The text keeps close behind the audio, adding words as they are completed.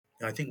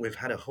I think we've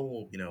had a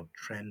whole,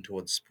 trend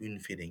towards spoon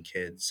feeding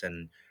kids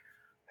and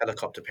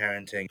helicopter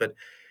parenting, but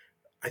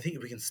I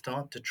think we can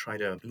start to try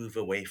to move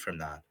away from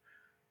that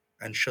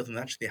and show them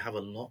actually they have a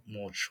lot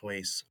more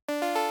choice.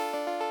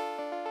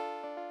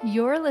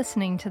 You're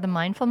listening to the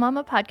Mindful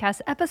Mama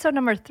podcast, episode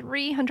number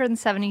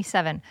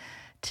 377.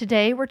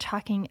 Today, we're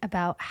talking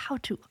about how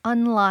to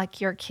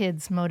unlock your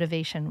kids'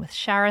 motivation with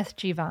Sharath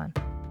Jivan.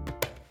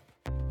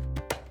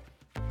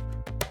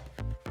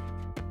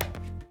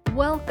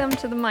 Welcome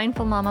to the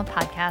Mindful Mama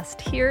podcast.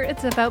 Here,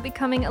 it's about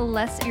becoming a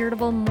less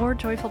irritable, more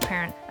joyful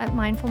parent. At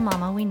Mindful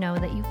Mama, we know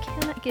that you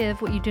cannot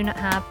give what you do not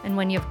have, and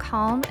when you have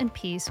calm and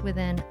peace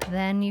within,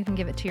 then you can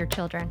give it to your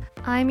children.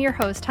 I'm your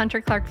host,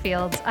 Hunter Clark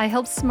Fields. I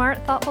help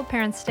smart, thoughtful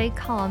parents stay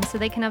calm so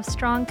they can have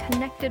strong,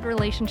 connected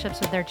relationships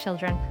with their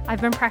children.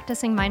 I've been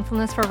practicing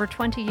mindfulness for over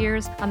 20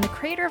 years. I'm the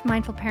creator of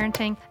Mindful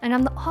Parenting, and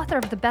I'm the author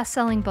of the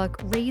best-selling book,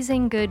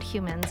 Raising Good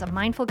Humans, a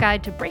mindful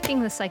guide to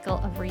breaking the cycle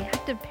of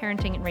reactive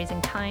parenting and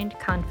raising kind,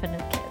 confident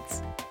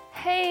kids.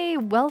 Hey,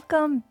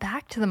 welcome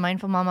back to the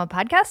Mindful Mama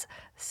podcast.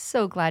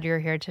 So glad you're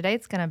here today.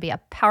 It's going to be a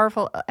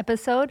powerful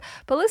episode.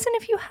 But listen,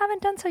 if you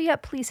haven't done so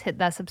yet, please hit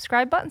that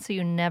subscribe button so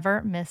you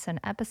never miss an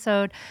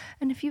episode.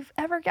 And if you've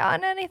ever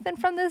gotten anything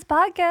from this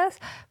podcast,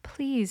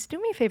 please do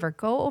me a favor,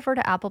 go over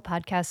to Apple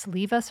Podcasts,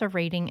 leave us a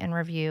rating and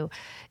review.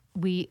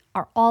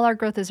 All our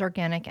growth is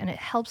organic and it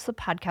helps the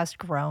podcast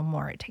grow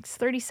more. It takes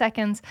 30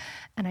 seconds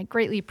and I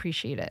greatly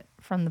appreciate it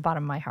from the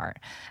bottom of my heart.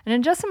 And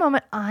in just a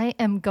moment, I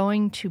am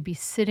going to be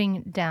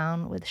sitting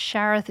down with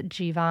Sharath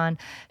Jivan.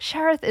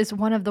 Sharath is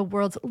one of the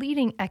world's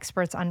leading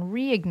experts on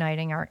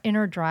reigniting our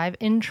inner drive,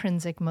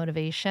 intrinsic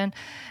motivation.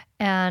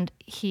 And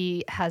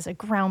he has a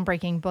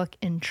groundbreaking book,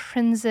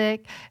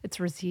 Intrinsic. It's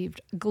received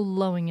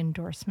glowing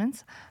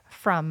endorsements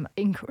from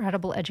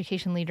incredible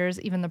education leaders,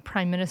 even the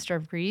Prime Minister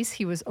of Greece.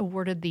 He was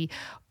awarded the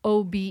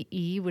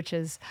OBE, which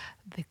is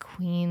the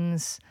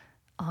Queen's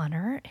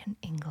honor in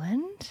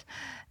England.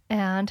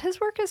 And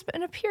his work has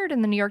been appeared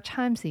in the New York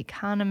Times, The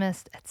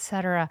Economist,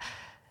 etc.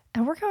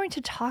 And we're going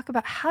to talk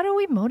about how do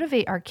we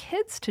motivate our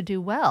kids to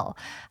do well?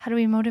 How do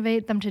we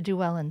motivate them to do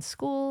well in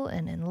school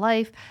and in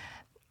life?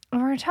 And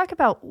we're going to talk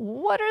about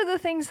what are the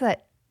things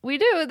that we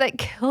do that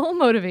kill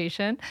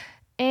motivation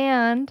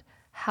and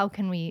how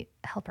can we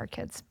help our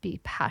kids be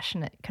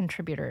passionate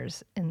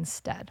contributors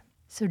instead.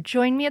 So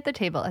join me at the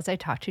table as I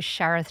talk to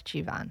Sharath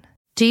Jivan.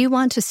 Do you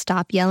want to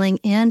stop yelling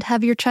and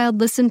have your child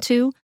listen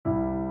to?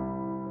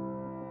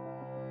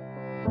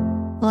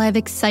 Well, I have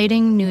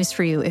exciting news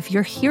for you. If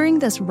you're hearing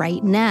this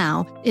right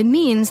now, it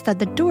means that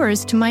the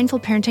doors to mindful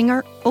parenting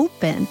are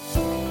open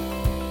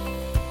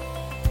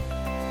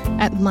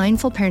at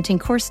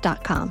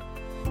mindfulparentingcourse.com.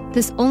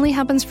 This only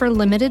happens for a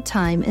limited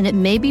time, and it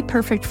may be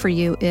perfect for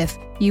you if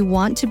you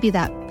want to be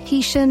that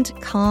patient,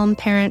 calm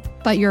parent,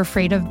 but you're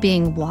afraid of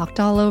being walked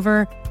all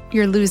over,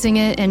 you're losing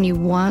it, and you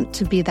want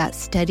to be that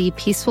steady,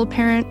 peaceful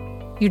parent.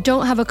 You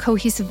don't have a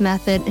cohesive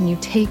method, and you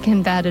take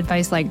in bad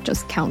advice like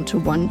just count to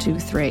 1, 2,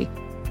 3.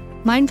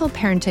 Mindful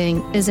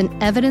parenting is an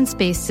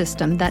evidence-based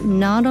system that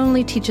not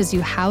only teaches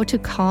you how to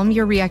calm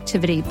your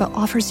reactivity, but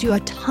offers you a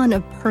ton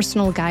of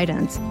personal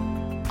guidance.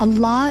 A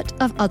lot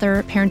of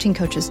other parenting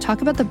coaches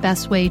talk about the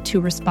best way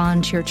to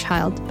respond to your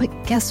child, but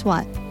guess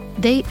what?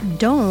 They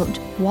don't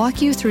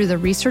walk you through the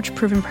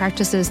research-proven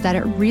practices that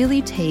it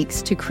really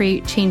takes to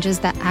create changes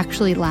that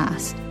actually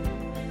last.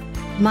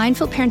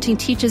 Mindful parenting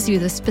teaches you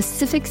the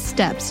specific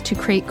steps to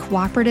create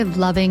cooperative,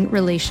 loving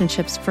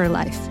relationships for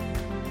life.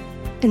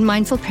 In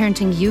mindful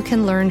parenting, you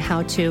can learn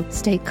how to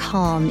stay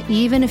calm,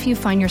 even if you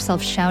find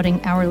yourself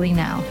shouting hourly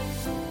now.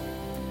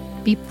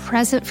 Be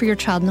present for your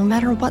child no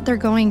matter what they're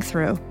going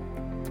through.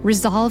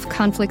 Resolve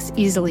conflicts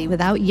easily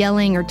without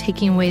yelling or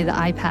taking away the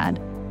iPad.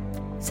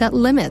 Set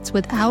limits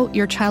without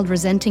your child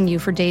resenting you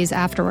for days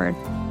afterward.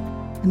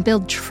 And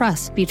build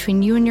trust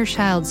between you and your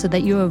child so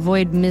that you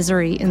avoid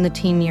misery in the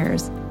teen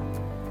years.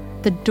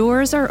 The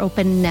doors are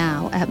open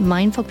now at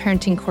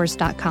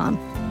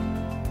mindfulparentingcourse.com.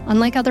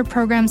 Unlike other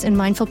programs in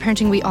Mindful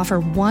Parenting, we offer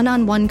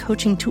one-on-one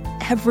coaching to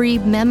every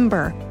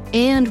member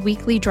and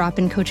weekly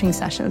drop-in coaching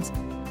sessions.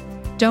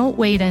 Don't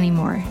wait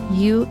anymore.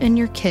 You and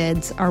your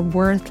kids are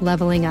worth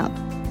leveling up.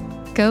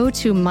 Go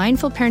to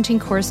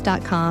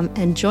mindfulparentingcourse.com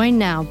and join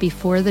now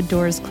before the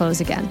doors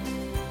close again.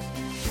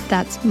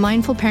 That's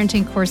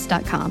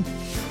mindfulparentingcourse.com.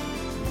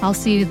 I'll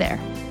see you there.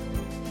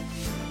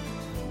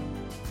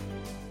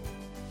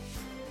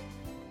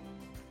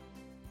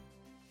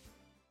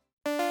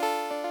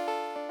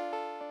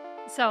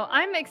 So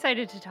I'm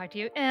excited to talk to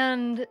you.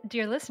 And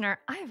dear listener,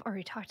 I've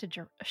already talked to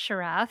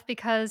Sharath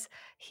because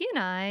he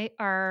and I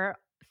are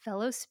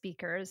fellow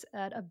speakers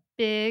at a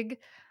big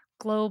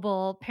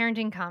global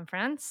parenting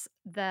conference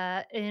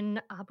that in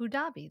Abu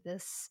Dhabi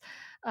this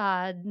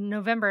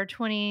November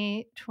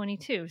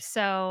 2022.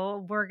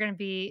 So we're going to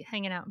be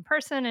hanging out in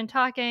person and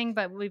talking,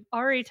 but we've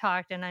already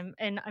talked, and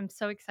I'm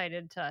so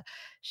excited to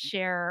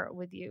share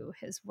with you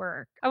his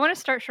work. I want to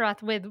start,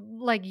 Sharath, with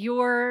like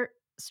your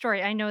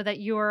story. I know that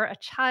you're a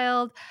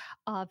child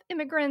of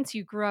immigrants,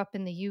 you grew up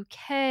in the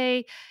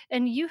UK,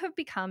 and you have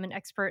become an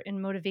expert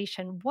in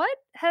motivation. What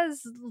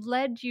has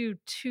led you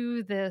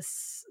to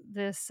this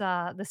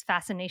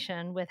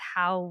fascination with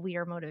how we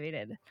are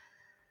motivated?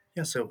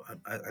 Yeah, so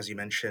as you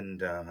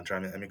mentioned, Andrea,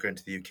 I'm an immigrant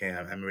to the UK.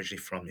 I'm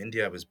originally from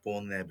India. I was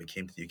born there, but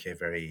came to the UK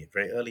very,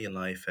 very early in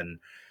life, and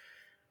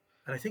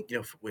I think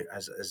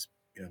as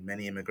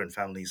many immigrant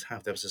families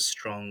have, there was a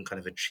strong kind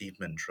of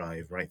achievement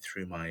drive right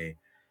through my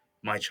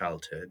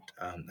childhood.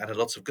 And had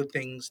lots of good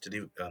things to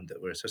do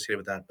that were associated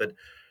with that, but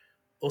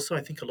also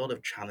I think a lot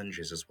of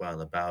challenges as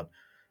well about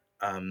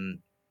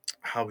um,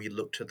 how we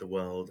looked at the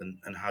world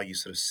and how you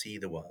sort of see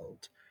the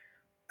world.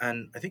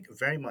 And I think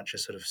very much a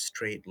sort of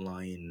straight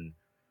line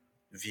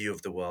view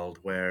of the world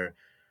where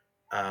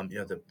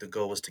the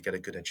goal was to get a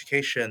good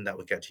education that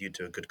would get you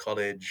to a good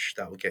college,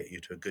 that would get you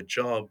to a good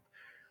job,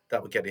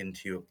 that would get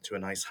into to a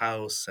nice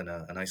house and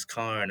a nice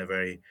car and a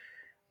very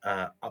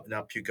up and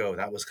up you go.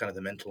 That was kind of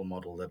the mental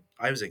model that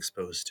I was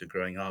exposed to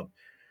growing up.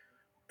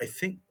 I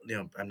think,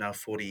 I'm now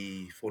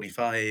 40,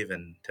 45,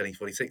 and turning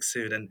 46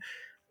 soon. And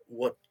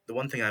the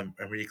one thing I'm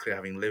really clear,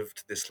 having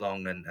lived this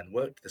long and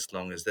worked this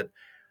long, is that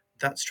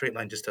that straight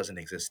line just doesn't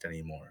exist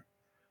anymore.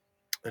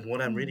 And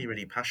what I'm really, Mm,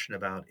 really passionate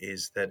about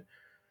is that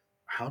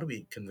how do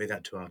we convey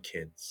that to our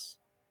kids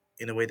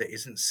in a way that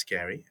isn't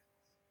scary?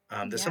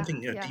 There's yeah,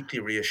 something yeah. deeply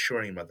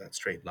reassuring about that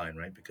straight line,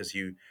 right? Because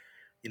you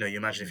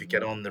imagine if you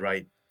get Mhm. on the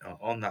right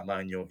on that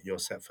line, you're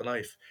set for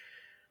life.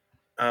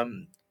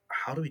 Um,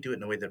 how do we do it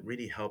in a way that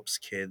really helps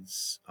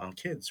our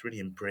kids, really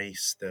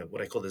embrace the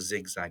what I call the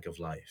zigzag of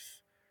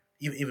life,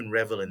 even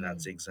revel in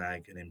that Mm,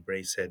 zigzag and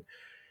embrace it?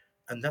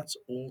 And that's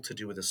all to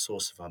do with the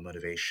source of our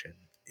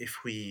motivation.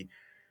 If we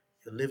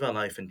live our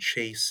life and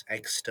chase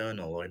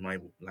external, or in my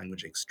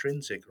language,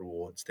 extrinsic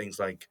rewards, things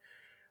like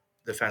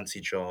the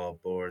fancy job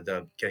or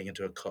the getting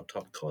into a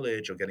top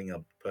college or getting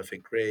up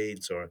perfect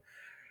grades or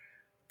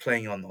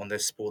playing on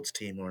this sports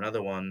team or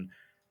another one,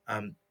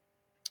 um,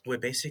 we're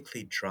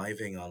basically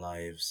driving our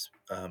lives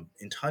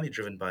entirely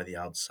driven by the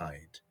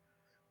outside.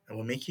 And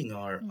we're making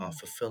our mm.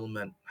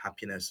 fulfillment,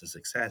 happiness, and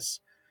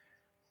success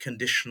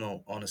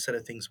conditional on a set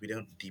of things we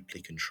don't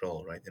deeply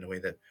control, right? In a way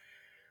that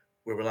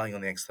we're relying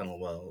on the external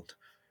world.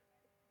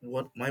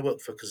 What my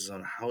work focuses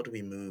on, how do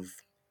we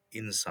move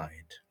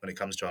inside when it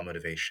comes to our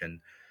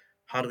motivation?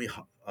 How do we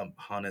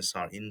harness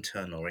our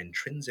internal or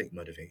intrinsic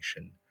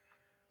motivation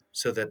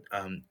so that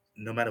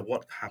no matter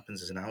what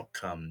happens as an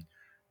outcome,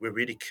 we're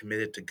really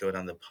committed to go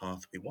down the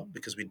path we want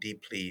because we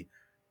deeply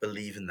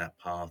believe in that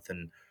path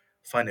and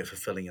find it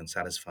fulfilling and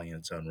satisfying in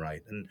its own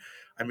right. And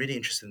I'm really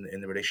interested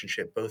in the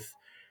relationship, both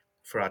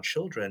for our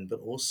children, but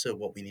also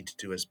what we need to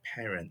do as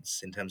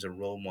parents in terms of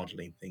role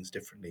modeling things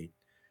differently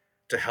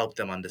to help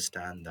them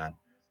understand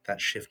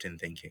that shift in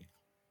thinking.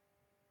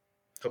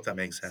 Hope that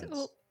makes So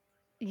sense.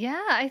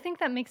 yeah, I think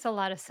that makes a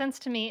lot of sense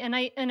to me, and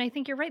I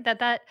think you're right that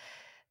that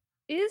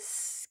is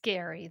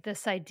scary,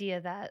 this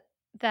idea that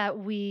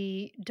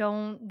we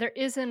don't there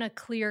isn't a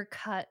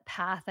clear-cut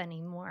path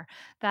anymore.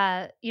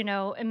 That,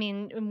 I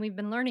mean, and we've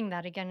been learning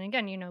that again and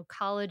again,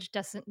 college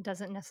doesn't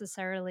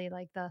necessarily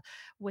like the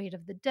weight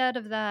of the debt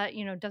of that,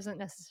 doesn't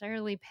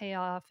necessarily pay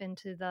off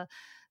into the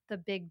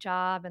big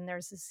job, and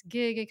there's this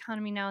gig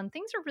economy now, and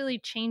things are really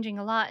changing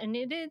a lot, and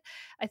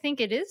I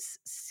think it is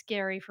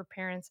scary for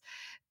parents.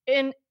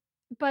 And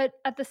but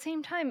at the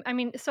same time, I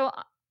mean, so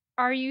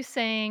are you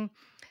saying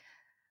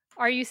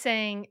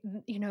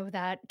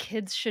that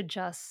kids should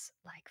just,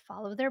 like,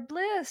 follow their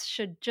bliss,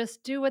 should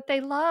just do what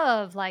they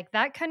love, like,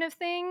 that kind of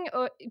thing?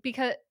 Or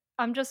because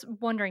I'm just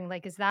wondering,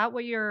 like, is that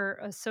what you're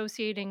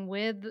associating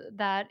with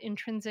that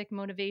intrinsic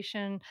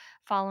motivation,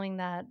 following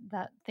that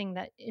thing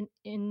that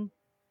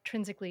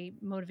intrinsically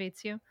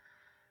motivates you?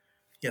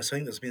 Yeah, so I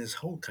think there's been this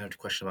whole kind of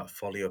question about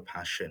follow your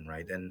passion,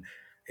 right? And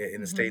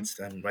in the Mhm. States,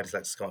 writers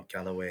like Scott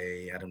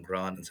Galloway, Adam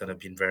Grant, and so on have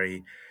been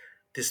very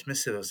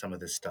dismissive of some of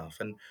this stuff.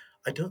 And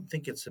I don't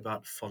think it's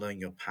about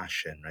following your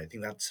passion, right? I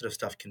think that sort of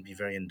stuff can be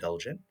very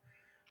indulgent.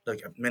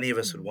 Like many of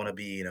us would Mhm. want to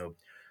be,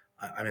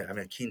 I'm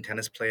a keen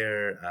tennis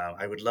player.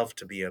 I would love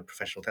to be a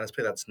professional tennis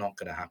player. That's not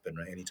going to happen,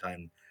 right?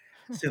 Anytime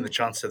soon. The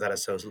chances of that are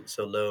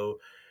so low.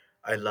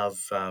 I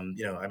love,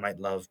 I might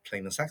love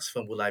playing the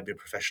saxophone. Will I be a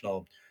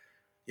professional,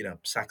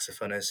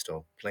 saxophonist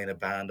or play in a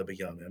band or be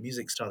a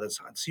music star?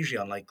 That's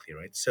usually unlikely,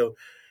 right? So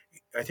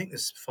I think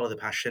this follow the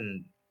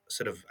passion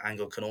sort of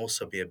angle can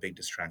also be a big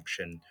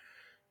distraction.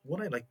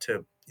 What I like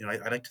to, I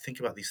like to think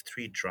about these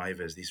three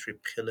drivers, these three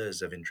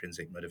pillars of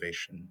intrinsic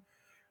motivation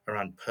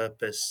around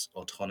purpose,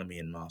 autonomy,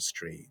 and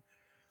mastery.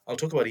 I'll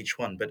talk about each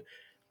one, but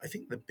I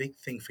think the big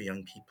thing for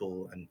young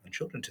people and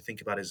children to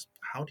think about is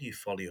how do you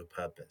follow your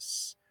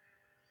purpose?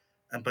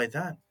 And by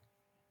that,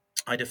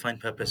 I define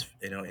purpose,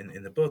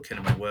 in the book and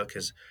in my work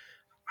as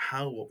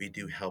how what we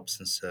do helps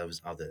and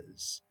serves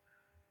others.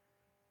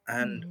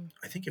 And Mhm.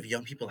 I think if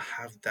young people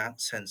have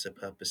that sense of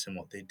purpose in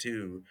what they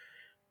do,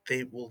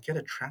 they will get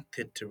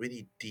attracted to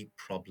really deep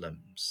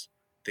problems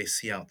they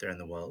see out there in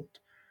the world,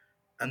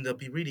 and they'll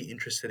be really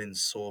interested in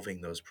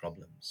solving those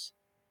problems.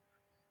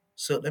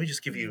 So let me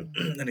just give you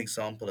Mm. an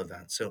example of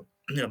that. So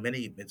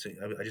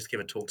I just gave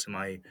a talk to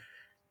my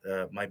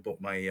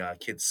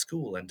kids'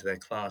 school and to their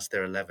class.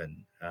 They're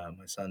 11,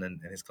 my son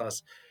and his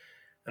class,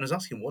 and I was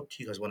asking, "What do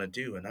you guys want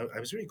to do?" And I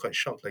was really quite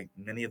shocked. Like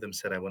many of them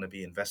said, "I want to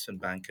be investment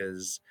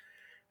bankers."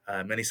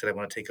 Many said, "I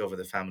want to take over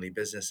the family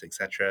business,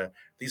 etc."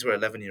 These were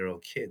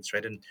 11-year-old kids,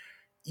 right? And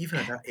even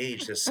at that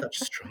age, there's such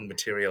strong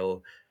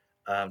material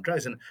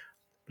drives. And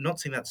I'm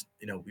not saying that's,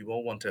 we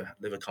all want to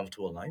live a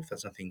comfortable life.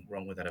 There's nothing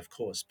wrong with that, of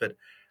course. But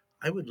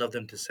I would love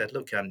them to say,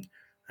 look, I'm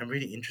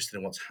really interested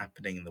in what's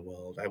happening in the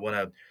world. I want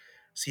to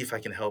see if I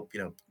can help,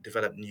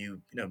 develop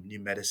new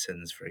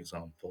medicines, for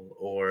example,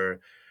 or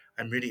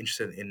I'm really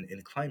interested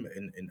in climate,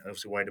 in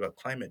obviously worried about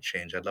climate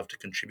change. I'd love to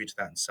contribute to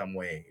that in some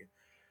way.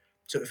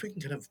 So if we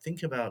can kind of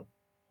think about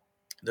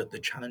the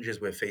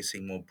challenges we're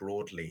facing more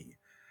broadly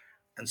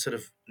and sort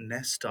of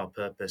nest our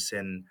purpose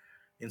in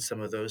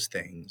some of those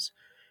things,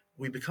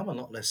 we become a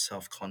lot less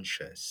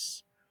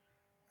self-conscious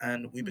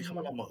and we become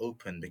a Mhm. lot more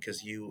open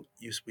because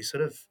we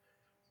sort of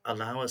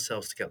allow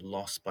ourselves to get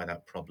lost by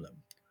that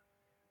problem.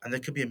 And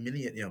there could be a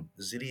million,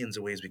 zillions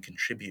of ways we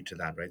contribute to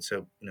that, right?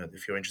 So,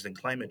 if you're interested in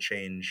climate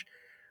change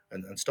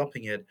and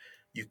stopping it,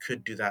 you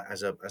could do that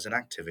as an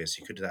activist.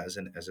 You could do that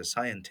as a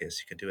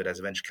scientist. You could do it as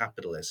a venture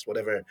capitalist,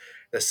 whatever.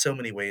 There's so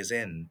many ways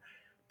in.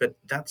 But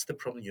that's the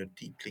problem you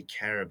deeply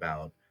care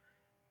about.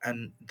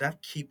 And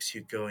that keeps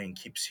you going,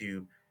 keeps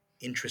you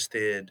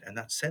interested, and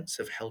that sense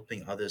of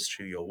helping others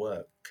through your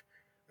work.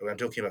 I'm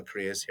talking about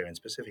careers here and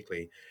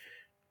specifically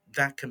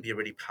that can be a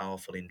really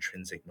powerful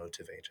intrinsic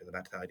motivator,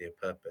 the idea of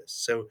purpose.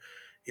 So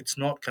it's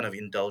not kind of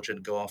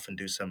indulgent, go off and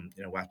do some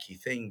wacky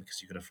thing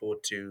because you can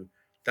afford to.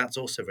 That's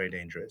also very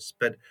dangerous.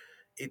 But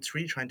it's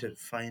really trying to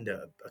find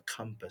a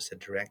compass, a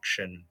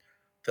direction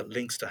that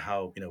links to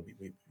how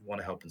we want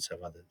to help and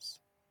serve others.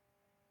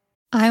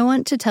 I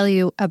want to tell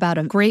you about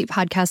a great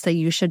podcast that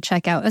you should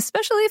check out,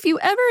 especially if you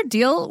ever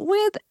deal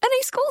with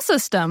any school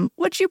system,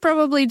 which you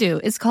probably do.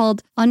 It's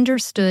called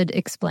Understood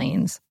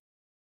Explains.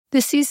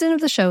 This season of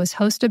the show is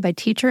hosted by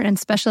teacher and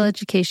special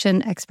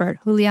education expert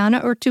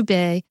Juliana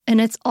Urtubey, and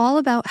it's all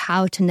about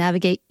how to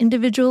navigate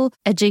individual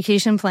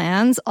education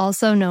plans,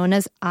 also known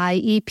as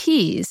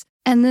IEPs.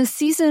 And this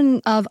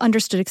season of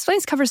Understood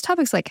Explains covers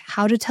topics like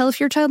how to tell if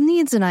your child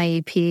needs an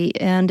IEP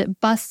and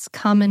busts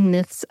common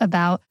myths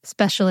about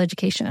special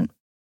education.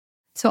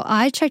 So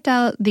I checked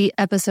out the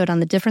episode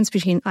on the difference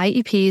between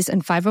IEPs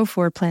and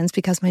 504 plans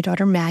because my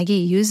daughter Maggie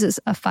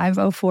uses a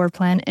 504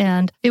 plan,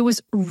 and it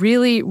was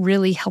really,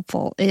 really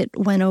helpful. It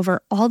went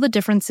over all the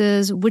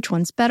differences, which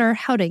one's better,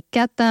 how to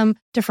get them,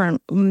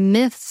 different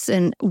myths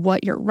and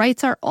what your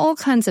rights are, all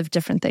kinds of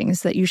different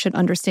things that you should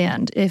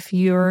understand if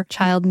your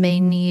child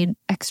may need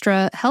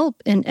extra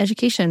help in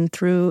education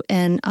through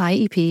an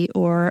IEP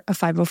or a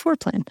 504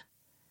 plan.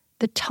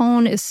 The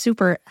tone is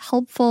super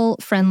helpful,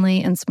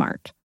 friendly, and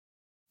smart.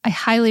 I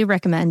highly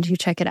recommend you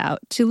check it out.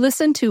 To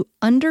listen to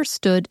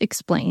Understood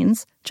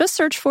Explains, just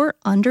search for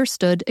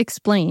Understood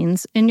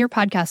Explains in your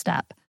podcast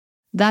app.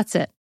 That's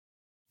it.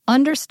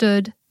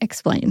 Understood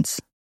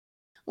Explains.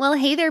 Well,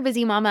 hey there,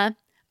 busy mama.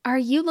 Are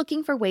you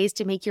looking for ways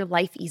to make your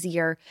life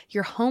easier,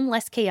 your home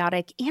less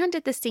chaotic, and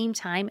at the same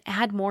time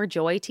add more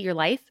joy to your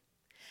life?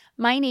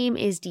 My name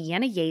is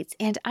Deanna Yates,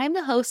 and I'm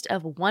the host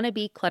of Wanna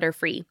Be Clutter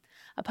Free,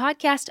 a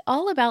podcast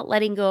all about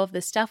letting go of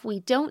the stuff we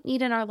don't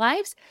need in our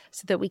lives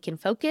so that we can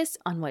focus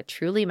on what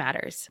truly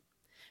matters.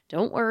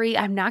 Don't worry,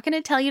 I'm not going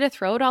to tell you to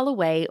throw it all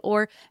away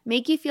or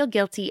make you feel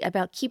guilty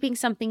about keeping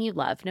something you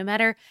love, no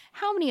matter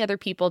how many other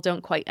people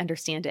don't quite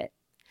understand it.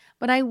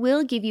 But I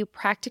will give you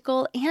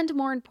practical and,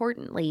 more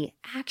importantly,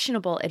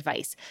 actionable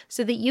advice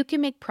so that you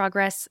can make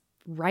progress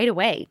right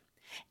away.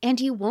 And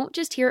you won't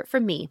just hear it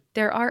from me.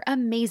 There are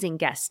amazing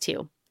guests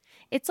too.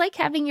 It's like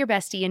having your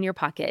bestie in your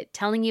pocket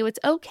telling you it's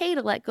okay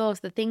to let go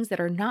of the things that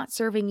are not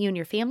serving you and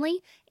your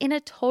family in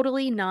a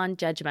totally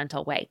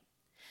non-judgmental way.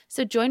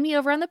 So join me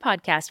over on the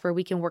podcast where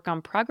we can work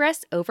on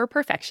progress over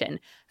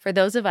perfection for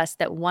those of us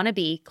that want to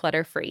be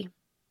clutter-free.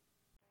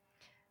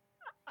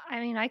 I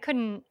mean, I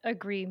couldn't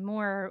agree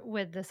more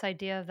with this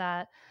idea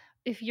that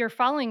if you're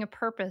following a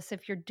purpose,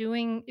 if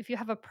you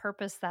have a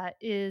purpose that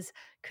is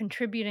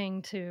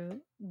contributing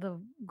to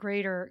the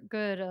greater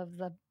good of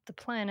the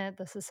planet,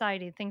 the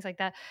society, things like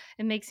that,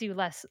 it makes you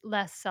less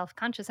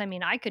self-conscious. I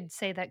mean, I could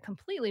say that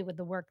completely with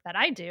the work that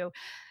I do,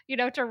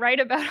 to write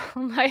about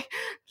all my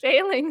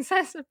failings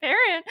as a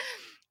parent.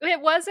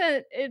 It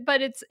wasn't,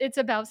 but it's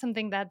about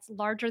something that's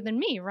larger than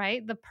me,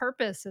 right? The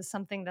purpose is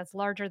something that's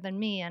larger than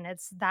me, and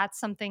that's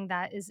something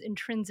that is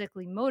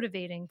intrinsically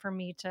motivating for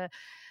me to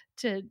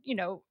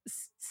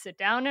sit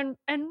down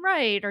and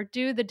write or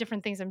do the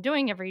different things I'm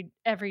doing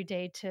every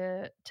day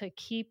to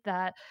keep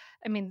that.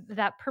 I mean,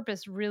 that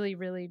purpose really,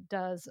 really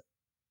does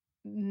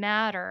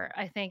matter,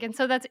 I think, and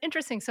so that's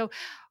interesting. So,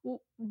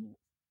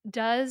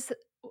 does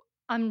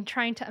I'm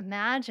trying to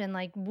imagine,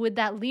 like, would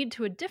that lead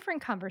to a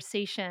different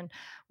conversation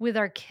with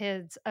our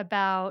kids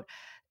about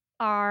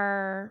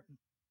our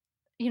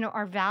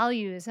our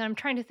values? And I'm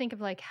trying to think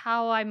of, like,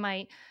 how I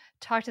might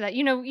talk to that.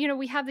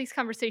 We have these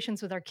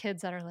conversations with our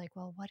kids that are like,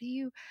 "Well, what do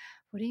you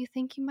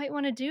think you might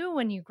wanna do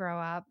when you grow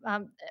up?"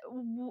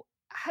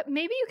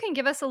 Maybe you can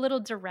give us a little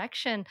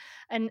direction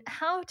and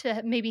how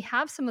to maybe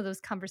have some of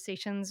those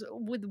conversations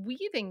with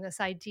weaving this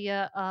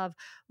idea of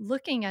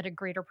looking at a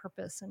greater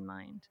purpose in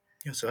mind.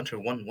 Yeah, so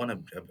Andrew, I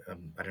don't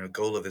know,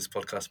 goal of this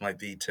podcast might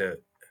be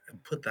to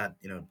put that,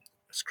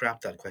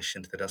 scrap that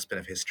question to the dustbin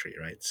of history,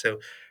 right? So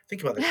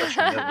think about the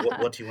question,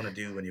 what do you want to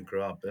do when you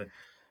grow up?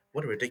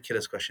 What a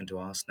ridiculous question to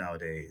ask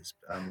nowadays.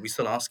 We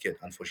still ask it,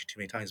 unfortunately, too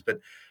many times, but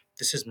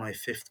this is my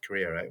fifth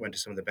career. I went to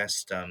some of the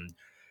best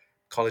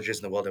colleges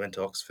in the world. I went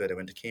to Oxford, I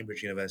went to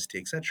Cambridge University,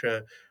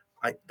 etc.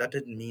 That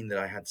didn't mean that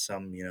I had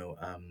some,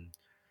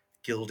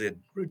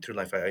 gilded route through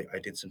life. I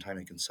did some time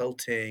in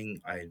consulting.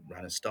 I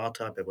ran a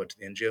startup. I worked in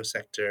the NGO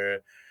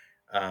sector.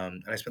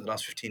 And I spent the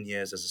last 15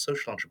 years as a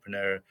social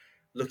entrepreneur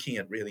looking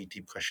at really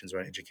deep questions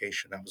around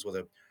education. That was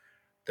what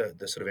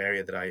the sort of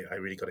area that I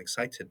really got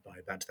excited by,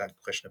 back to that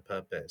question of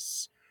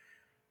purpose.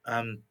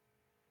 Um,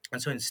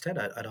 and so instead,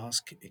 I'd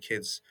ask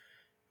kids,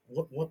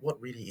 what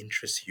really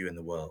interests you in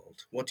the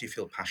world? What do you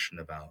feel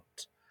passionate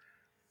about?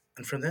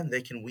 And from then,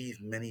 they can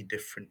weave many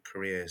different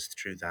careers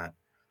through that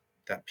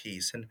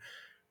piece. And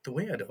the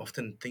way I'd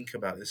often think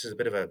about this is a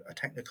bit of a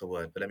technical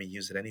word, but let me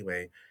use it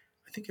anyway.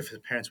 I think if as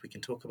parents we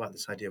can talk about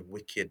this idea of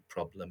wicked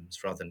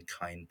problems rather than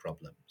kind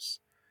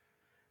problems.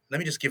 Let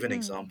me just give an Hmm.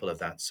 example of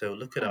that. So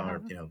look at our,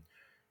 Uh-huh.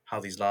 how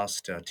these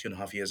last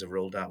 2.5 years have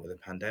rolled out with the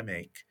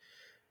pandemic.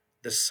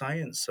 The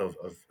science of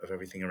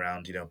everything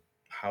around,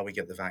 how we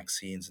get the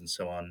vaccines and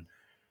so on,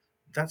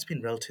 that's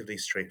been relatively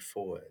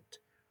straightforward.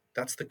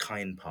 That's the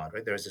kind part,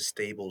 right? There is a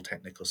stable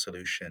technical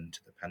solution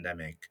to the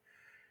pandemic.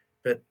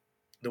 But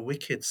the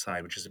wicked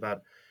side, which is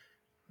about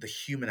the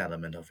human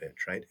element of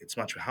it, right? It's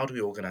much how do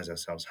we organize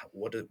ourselves?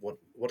 What are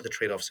the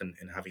trade-offs in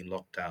having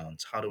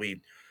lockdowns? How do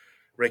we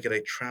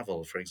regulate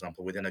travel, for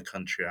example, within a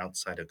country or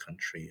outside a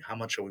country? How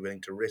much are we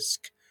willing to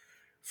risk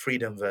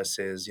freedom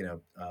versus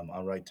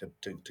our right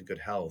to good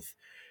health?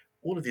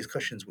 All of these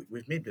questions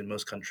we've made in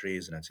most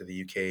countries, and I'd say the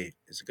UK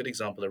is a good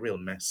example, a real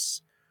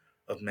mess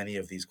of many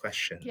of these Yeah.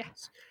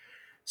 questions.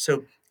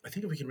 So I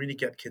think if we can really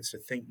get kids to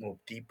think more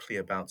deeply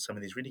about some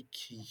of these really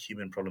key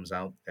human problems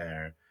out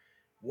there,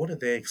 what are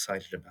they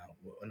excited about?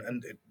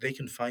 And they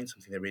can find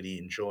something they really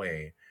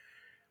enjoy.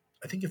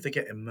 I think if they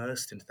get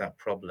immersed into that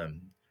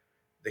problem,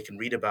 they can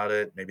read about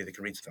it. Maybe they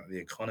can read something like The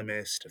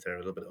Economist if they're a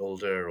little bit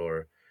older,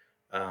 or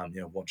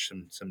watch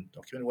some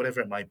documentary,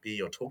 whatever it might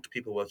be, or talk to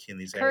people working in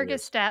these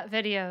areas. Kyrgyzstan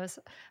videos.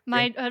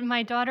 Yeah,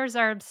 My daughters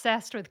are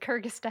obsessed with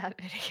Kyrgyzstan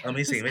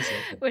amazing, videos, amazing.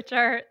 Okay. which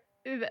are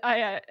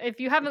if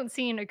you haven't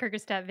seen a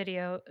Kyrgyzstan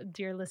video,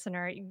 dear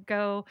listener,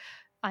 go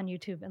on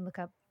YouTube and look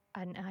up.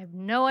 And I have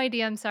no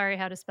idea, I'm sorry,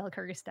 how to spell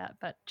Kyrgyzstan,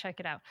 but check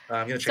it out.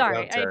 I'm going to check it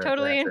Sorry, out. I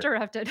totally Andrew.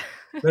 interrupted.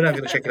 No, no, I'm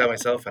going to check it out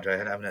myself, Andrew. I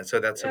haven't. So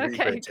that's a really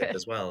Okay, great tip good.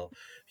 as well.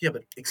 Yeah,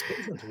 but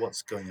expose them to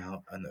what's going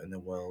out in the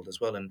world as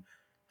well, and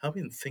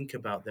helping them think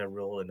about their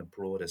role in a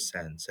broader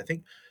sense. I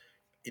think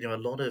a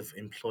lot of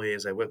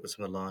employers. I work with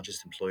some of the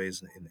largest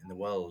employers in the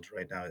world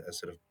right now as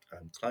sort of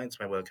clients of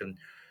my work, and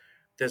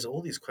there's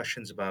all these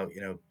questions about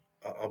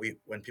are we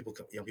when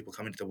young people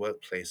come into the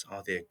workplace,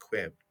 are they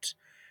equipped?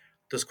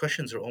 Those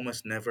questions are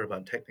almost never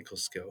about technical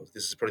skills.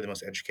 This is probably the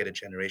most educated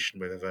generation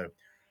we've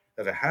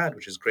ever had,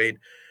 which is great.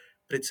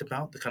 But it's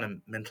about the kind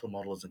of mental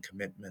models and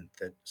commitment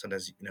that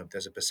sometimes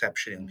there's a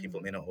perception young people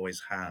Mm, may not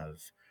always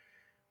have.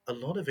 A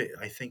lot of it,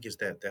 I think, is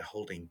that they're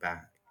holding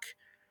back,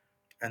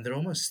 and they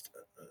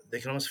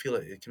can almost feel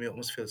it can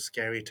almost feel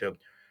scary to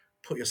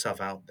put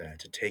yourself out there,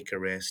 to take a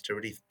risk, to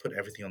really put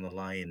everything on the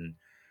line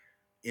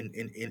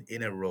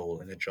in a role,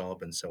 in a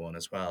job, and so on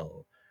as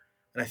well.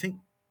 And I think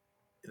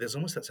there's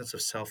almost that sense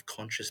of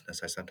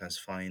self-consciousness I sometimes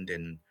find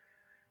in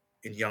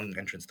young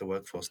entrants to the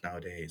workforce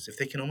nowadays. If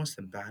they can almost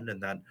abandon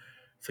that,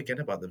 forget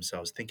about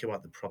themselves, think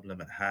about the problem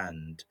at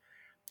hand,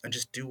 and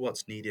just do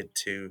what's needed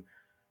to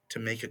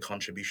make a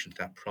contribution to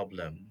that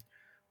problem.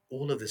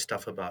 All of this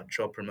stuff about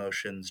job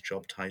promotions,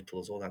 job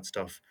titles, all that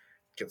stuff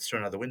gets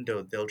thrown out the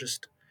window. They'll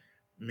just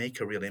make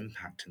a real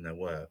impact in their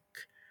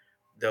work.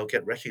 They'll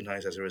get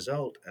recognized as a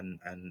result, and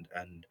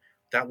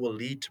that will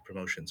lead to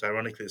promotions.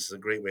 Ironically, this is a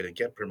great way to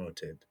get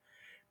promoted,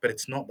 but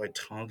it's not by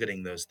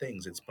targeting those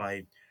things. It's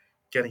by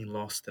getting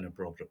lost in a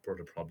broader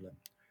problem.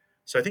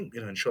 So I think,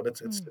 in short,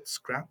 mm, let's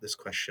scrap this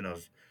question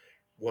of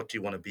what do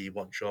you want to be,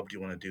 what job do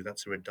you want to do.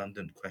 That's a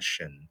redundant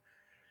question.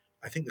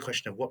 I think the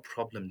question of what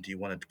problem do you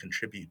want to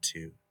contribute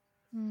to,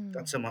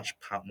 that's mm. a much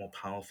more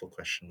powerful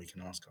question we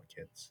can ask our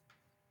kids.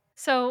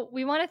 So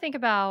we want to think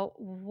about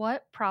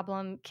what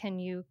problem can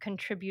you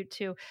contribute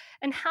to,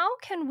 and how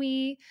can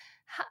we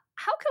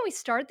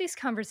start these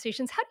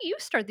conversations? How do you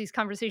start these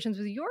conversations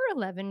with your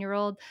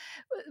 11-year-old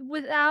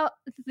without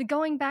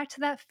going back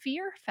to that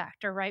fear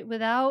factor, right?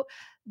 Without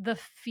the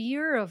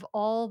fear of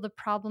all the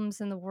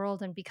problems in the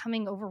world and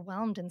becoming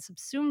overwhelmed and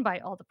subsumed by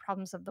all the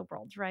problems of the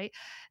world, right?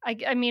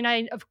 I mean,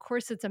 I of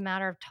course it's a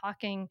matter of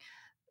talking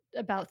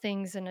about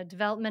things in a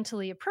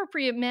developmentally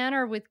appropriate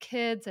manner with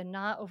kids and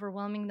not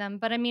overwhelming them.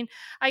 But I mean,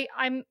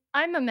 I'm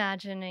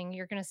imagining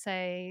you're going to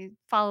say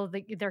follow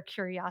their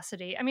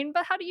curiosity. I mean,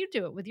 but how do you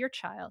do it with your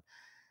child?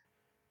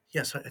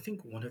 Yes, I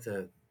think one of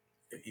the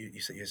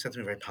you said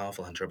something very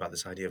powerful, Hunter, about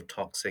this idea of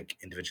toxic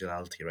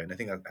individuality, right? And I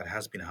think that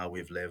has been how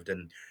we've lived,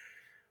 and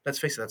let's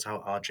face it, that's how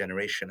our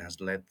generation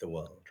has led the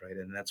world, right?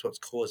 And that's what's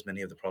caused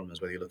many of the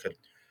problems. Whether you look at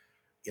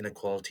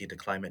inequality to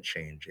climate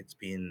change, it's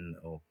been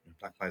or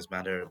Black Lives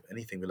Matter,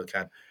 anything we look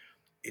at,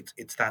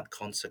 it's that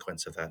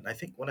consequence of that. And I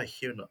think what I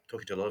hear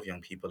talking to a lot of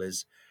young people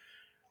is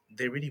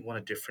they really want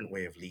a different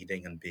way of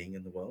leading and being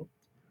in the world,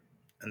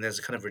 and there's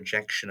a kind of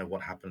rejection of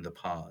what happened in the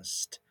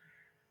past.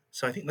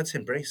 So I think let's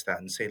embrace that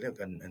and say, look,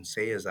 and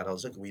say as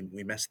adults, look,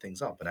 we messed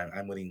things up, and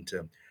I'm willing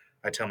to.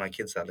 I tell my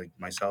kids that, like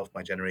myself,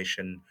 my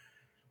generation,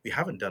 we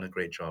haven't done a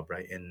great job,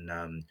 right, in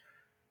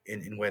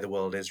where the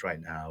world is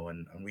right now,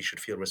 and we should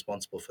feel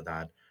responsible for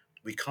that.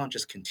 We can't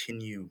just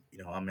continue,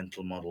 our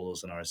mental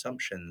models and our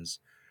assumptions.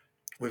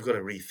 We've got to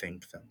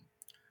rethink them.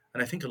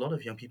 And I think a lot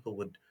of young people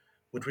would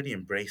really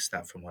embrace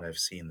that from what I've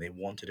seen. They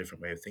want a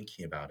different way of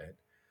thinking about it.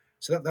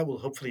 So that will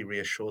hopefully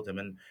reassure them.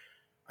 And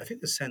I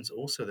think the sense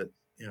also that,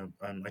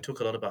 I talk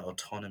a lot about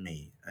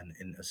autonomy and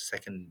in a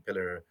second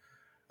pillar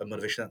of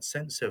motivation, that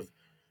sense of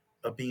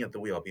being at the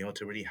wheel, being able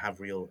to really have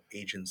real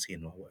agency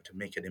in our work, to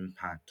make an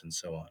impact and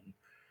so on.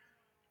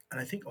 And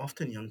I think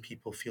often young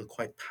people feel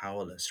quite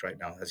powerless right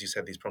now. As you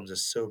said, these problems are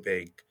so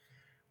big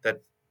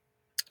that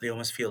they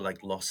almost feel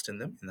like lost in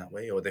them in that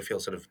way, or they feel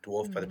sort of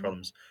dwarfed by the Mhm.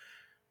 problems.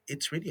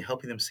 It's really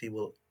helping them see,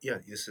 well, yeah,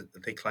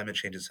 take climate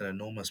change, it's an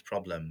enormous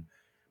problem,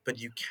 but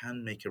you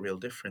can make a real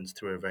difference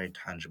through a very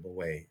tangible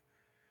way.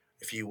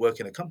 If you work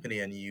in a company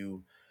and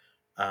you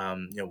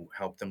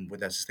help them with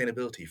their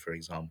sustainability, for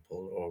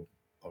example,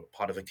 or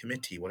part of a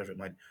committee, whatever it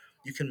might,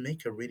 you can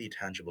make a really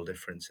tangible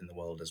difference in the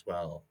world as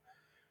well.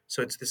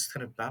 So it's this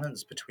kind of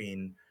balance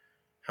between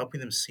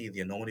helping them see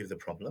the enormity of the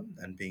problem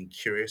and being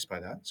curious by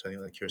that. So I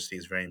think that curiosity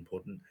is very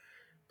important,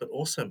 but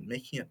also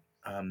making it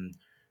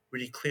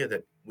really clear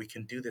that we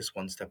can do this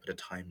one step at a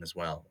time as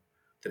well,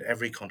 that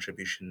every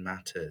contribution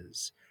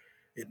matters.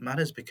 It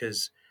matters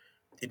because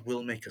it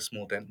will make a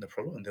small dent in the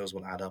problem and those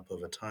will add up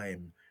over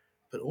time,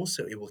 but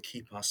also it will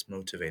keep us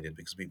motivated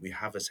because we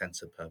have a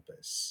sense of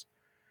purpose.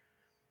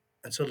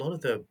 And so a lot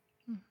of the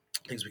Mm.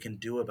 things we can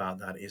do about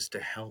that is to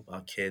help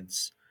our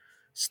kids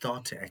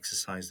start to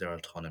exercise their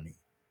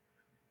autonomy.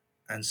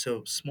 And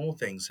so small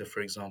things, so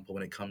for example,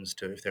 when it comes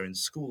to if they're in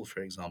school,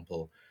 for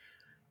example,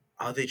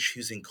 are they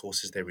choosing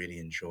courses they really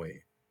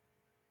enjoy?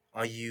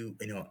 Are you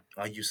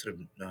sort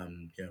of,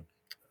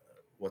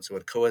 what's the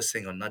word,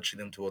 coercing or nudging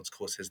them towards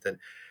courses that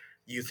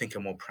you think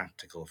are more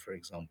practical, for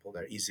example,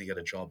 they're easy to get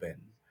a job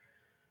in?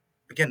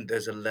 Again,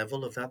 there's a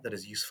level of that that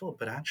is useful,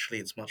 but actually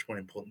it's much more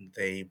important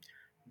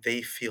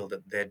they feel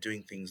that they're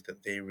doing things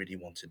that they really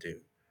want to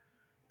do.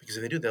 Because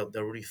if they do, they'll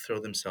really throw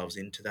themselves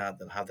into that.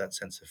 They'll have that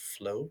sense of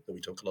flow that we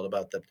talk a lot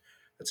about, that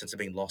sense of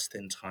being lost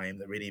in time,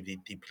 that really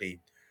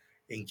deeply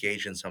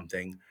engage in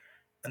something,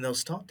 and they'll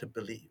start to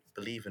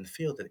believe and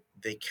feel that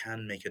they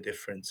can make a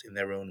difference in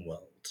their own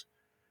world.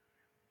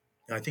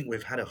 I think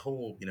we've had a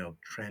whole,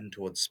 trend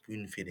towards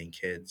spoon feeding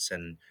kids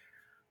and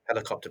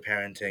helicopter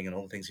parenting and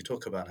all the things you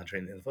talk about, Hunter,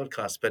 in the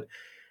podcast. But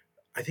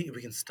I think if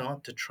we can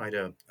start to try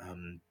to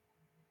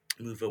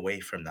move away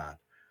from that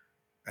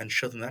and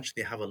show them that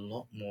actually they have a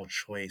lot more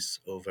choice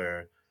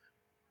over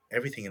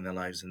everything in their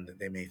lives than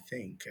they may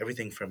think.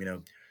 Everything from,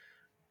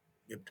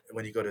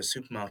 when you go to a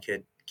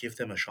supermarket, give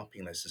them a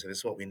shopping list and say, this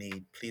is what we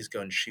need. Please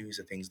go and choose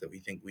the things that we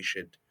think we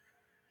should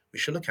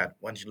look at.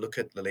 Why don't you look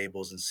at the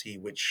labels and see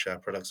which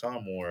products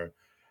are more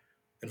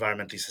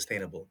environmentally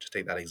sustainable? To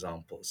take that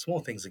example, small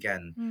things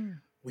again,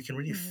 Mm. we can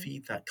really Mhm.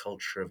 feed that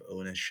culture of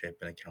ownership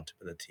and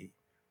accountability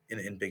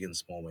in big and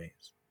small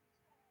ways.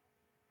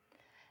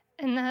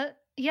 And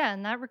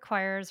that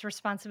requires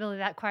responsibility.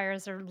 That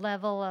requires a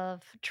level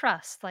of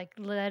trust, like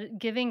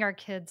giving our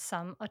kids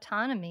some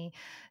autonomy,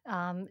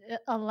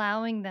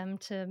 allowing them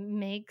to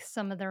make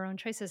some of their own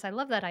choices. I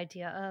love that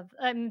idea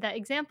of that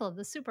example of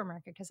the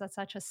supermarket because that's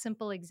such a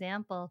simple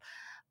example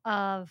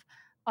of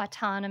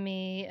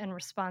autonomy and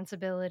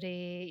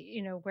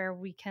responsibility. Where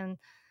we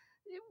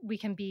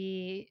can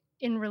be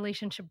in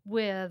relationship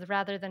with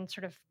rather than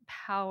sort of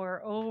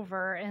power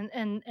over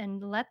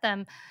and let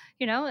them,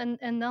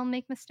 and they'll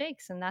make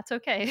mistakes and that's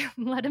okay.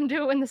 Let them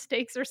do it when the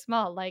stakes are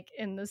small, like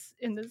in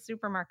the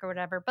supermarket or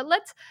whatever. But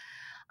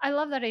I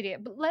love that idea.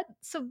 But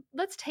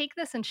let's take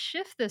this and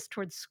shift this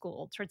towards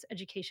school, towards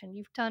education.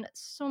 You've done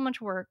so much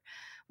work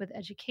with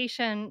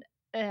education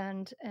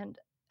and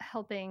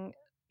helping,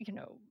 you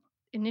know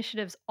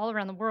initiatives all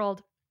around the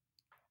world.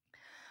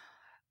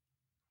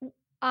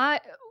 I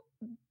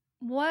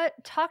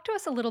What talk to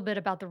us a little bit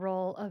about the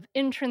role of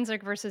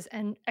intrinsic versus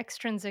and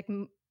extrinsic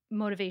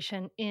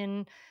motivation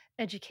in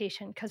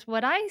education, because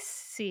what I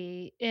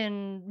see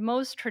in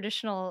most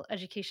traditional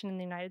education in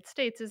the United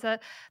States is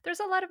that there's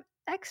a lot of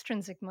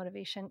extrinsic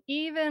motivation.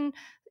 Even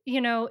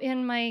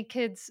in my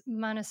kids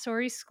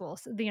Montessori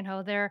schools,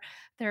 they're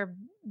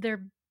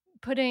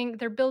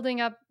they're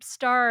building up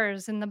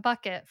stars in the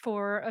bucket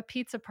for a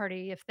pizza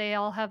party if they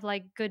all have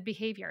like good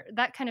behavior,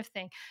 that kind of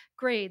thing,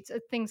 grades,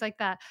 things like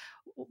that.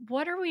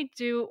 What are we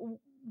do?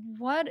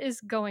 What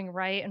is going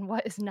right and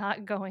what is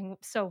not going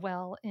so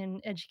well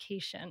in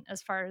education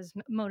as far as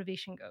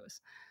motivation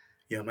goes?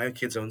 Yeah, my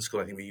kids' own school,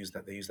 I think we use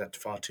that. They use that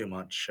far too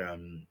much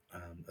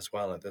as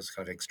well. Like those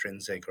kind of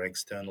extrinsic or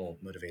external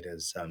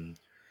motivators,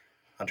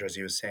 Hunter, as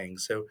you were saying.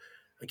 So,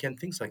 again,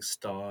 things like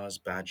stars,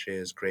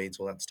 badges, grades,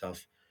 all that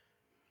stuff.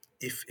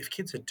 If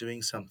kids are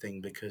doing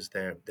something because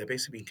they're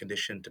basically being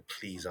conditioned to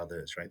please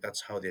others, right?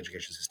 That's how the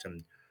education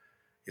system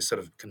is sort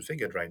of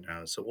configured right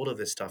now. So all of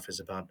this stuff is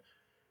about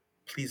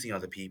pleasing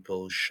other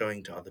people,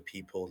 showing to other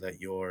people that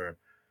you're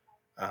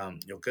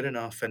good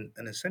enough, and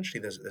essentially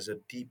there's a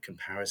deep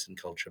comparison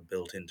culture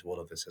built into all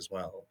of this as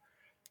well.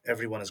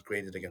 Everyone is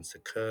graded against a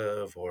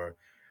curve, or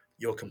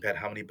you're compared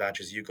how many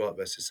badges you got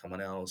versus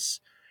someone else,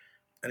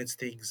 and it's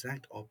the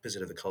exact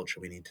opposite of the culture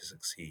we need to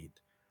succeed.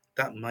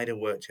 That might have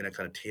worked in a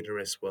kind of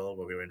Taylorist world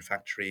where we were in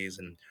factories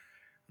and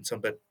so,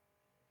 but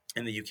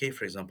in the UK,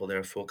 for example, there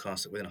are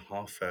forecasts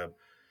that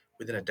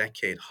within a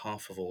decade,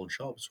 half of all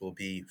jobs will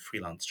be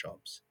freelance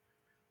jobs,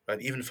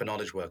 right? Even for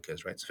knowledge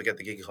workers, right? So forget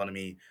the gig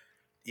economy.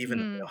 Even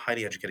Mm.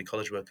 highly educated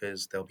college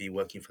workers, they'll be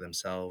working for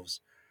themselves,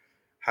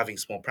 having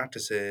small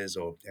practices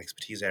or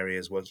expertise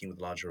areas, working with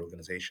larger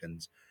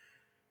organizations.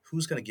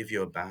 Who's going to give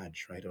you a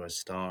badge, right, or a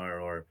star,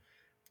 or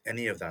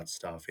any of that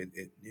stuff?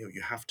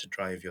 You have to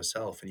drive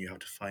yourself, and you have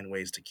to find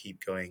ways to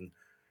keep going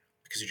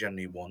because you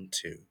generally want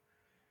to.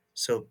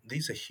 So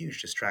these are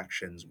huge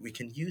distractions. We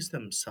can use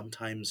them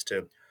sometimes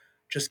to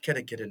just get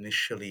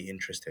initially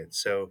interested.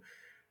 So,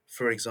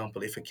 for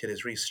example, if a kid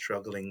is really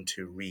struggling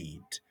to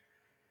read,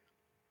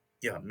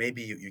 yeah,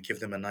 maybe you give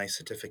them a nice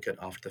certificate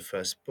after the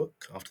first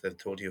book, after they've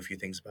told you a few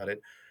things about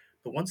it.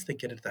 But once they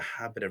get into the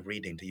habit of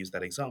reading, to use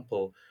that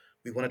example,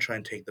 we want to try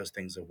and take those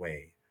things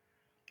away.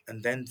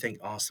 And then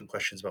ask some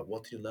questions about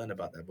what did you learn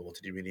about that book? What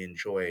did you really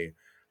enjoy?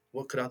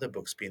 What could other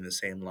books be in the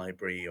same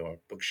library or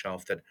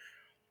bookshelf that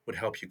would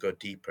help you go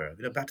deeper?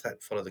 Back to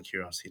that follow the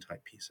curiosity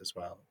type piece as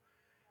well.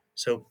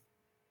 So,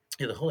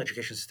 the whole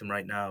education system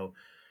right now,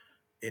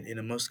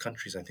 in most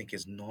countries, I think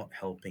is not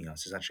helping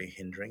us, is actually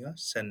hindering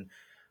us. And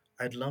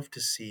I'd love to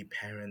see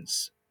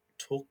parents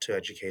talk to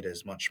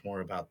educators much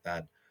more about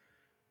that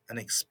and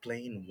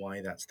explain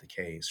why that's the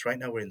case. Right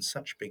now, we're in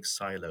such big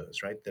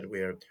silos, right? That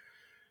we're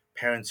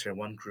parents are in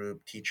one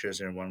group,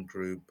 teachers are in one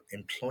group,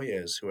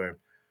 employers who are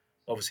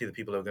obviously the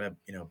people who are going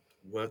to,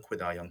 work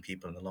with our young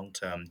people in the long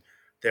term,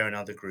 they're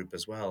another group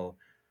as well.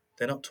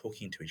 They're not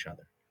talking to each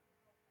other.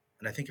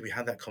 And I think if we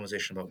have that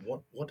conversation about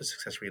what does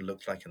success really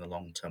look like in the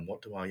long term,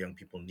 what do our young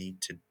people need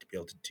to be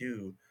able to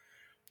do,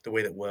 the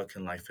way that work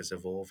and life is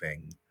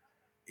evolving,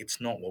 it's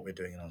not what we're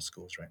doing in our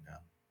schools right now.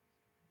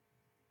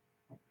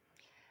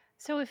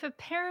 So if a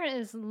parent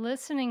is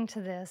listening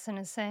to this and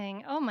is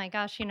saying, "Oh my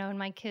gosh, in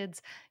my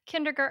kids'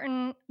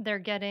 kindergarten, they're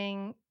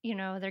getting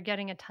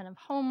a ton of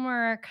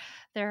homework.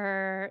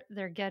 They're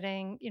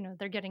getting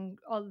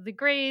all the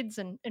grades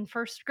in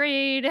first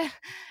grade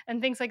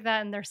and things like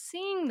that, and they're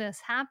seeing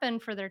this happen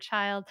for their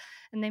child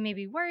and they may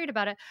be worried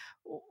about it."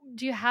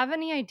 Do you have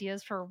any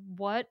ideas for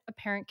what a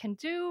parent can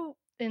do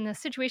in a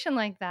situation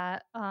like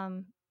that?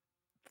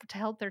 To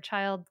help their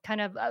child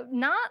kind of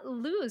not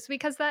lose,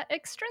 because some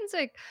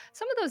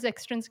of those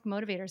extrinsic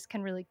motivators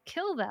can really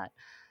kill that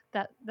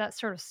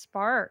sort of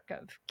spark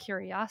of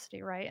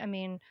curiosity, right? I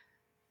mean,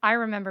 I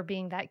remember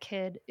being that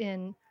kid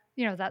in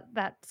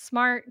that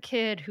smart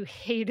kid who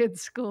hated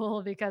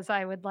school because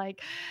I would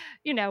like,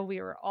 we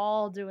were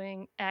all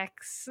doing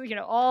X,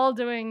 all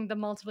doing the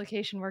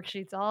multiplication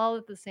worksheets all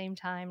at the same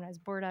time, and I was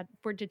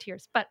bored to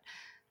tears. But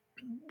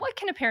what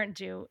can a parent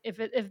do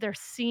if they're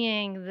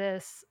seeing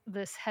this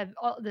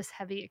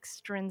heavy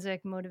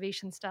extrinsic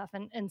motivation stuff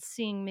and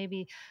seeing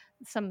maybe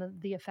some of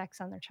the effects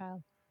on their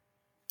child?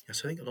 Yeah,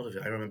 so I think a lot of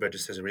it, I remember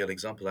just as a real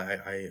example,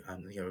 I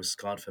was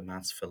scarred for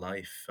maths for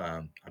life,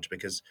 actually,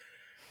 because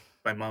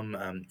my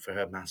mum, for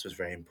her, maths was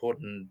very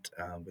important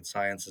with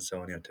science and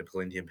so on, typical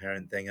Indian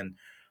parent thing. And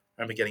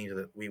I remember getting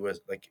into we were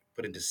like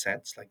put into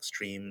sets, like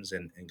streams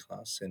in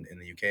class in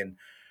the UK. And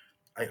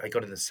I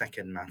got in the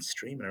second maths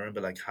stream. And I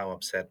remember like how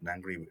upset and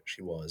angry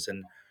she was.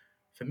 And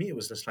for me, it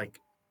was just like,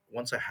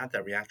 once I had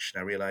that reaction,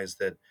 I realized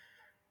that,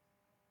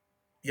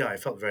 yeah, I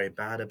felt very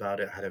bad about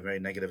it. I had a very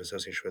negative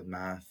association with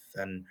math.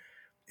 And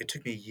it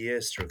took me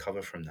years to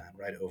recover from that,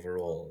 right,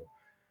 overall.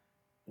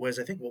 Whereas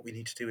I think what we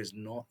need to do is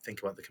not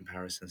think about the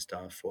comparison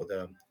stuff or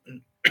the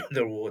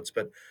the rewards,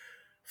 but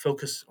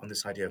focus on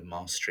this idea of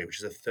mastery, which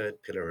is a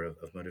third pillar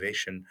of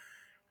motivation.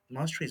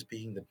 Mastery is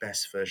being the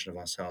best version of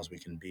ourselves we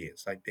can be.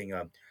 It's like being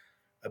a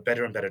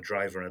better and better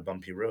driver on a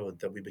bumpy road,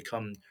 that we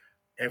become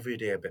every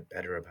day a bit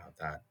better about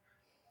that.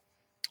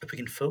 If we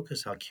can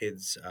focus our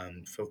kids'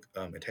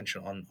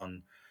 attention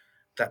on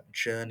that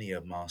journey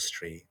of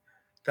mastery,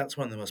 that's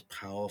one of the most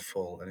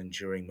powerful and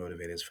enduring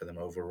motivators for them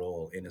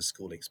overall in a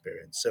school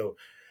experience. So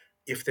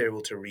if they're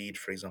able to read,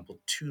 for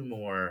example, two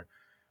more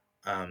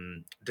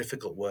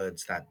difficult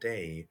words that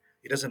day,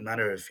 It doesn't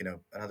matter if,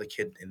 another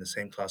kid in the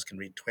same class can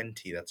read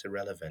 20, that's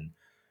irrelevant.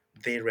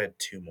 They read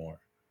two more.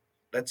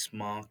 Let's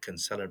mark and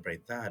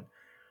celebrate that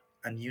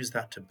and use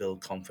that to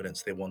build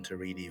confidence they want to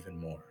read even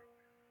more.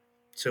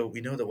 So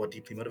we know that what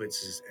deeply motivates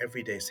us is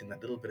every day seeing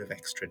that little bit of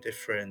extra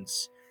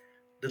difference,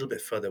 little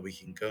bit further we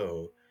can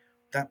go.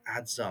 That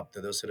adds up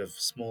to those sort of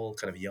small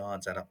kind of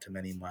yards add up to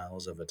many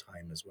miles over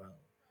time as well.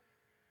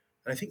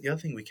 And I think the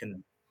other thing we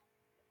can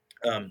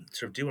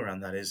sort of do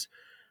around that is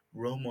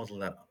role model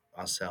that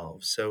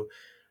ourselves. So,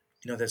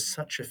 there's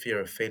such a fear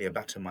of failure.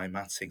 Back to my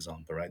maths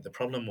example, right? The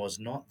problem was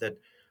not that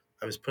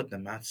I was put in the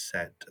maths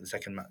set, the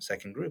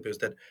second group. It was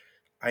that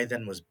I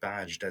then was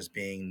badged as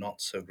being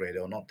not so great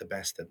or not the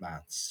best at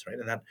maths, right?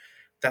 And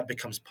that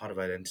becomes part of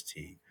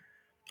identity.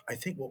 I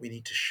think what we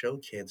need to show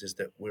kids is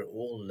that we're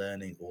all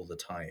learning all the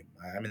time.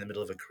 I'm in the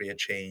middle of a career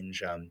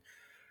change,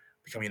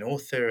 becoming an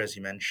author, as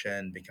you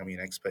mentioned, becoming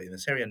an expert in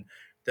this area. And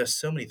there's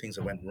so many things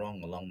that went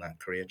wrong along that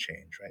career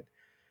change, right?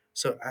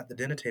 So at the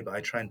dinner table,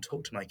 I try and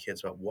talk to my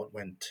kids about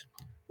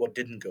what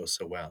didn't go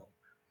so well.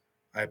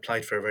 I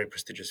applied for a very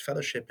prestigious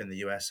fellowship in the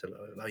US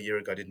a year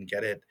ago. I didn't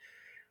get it.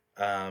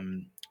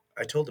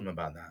 I told them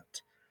about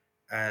that.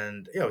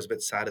 And yeah, I was a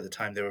bit sad at the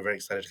time. They were very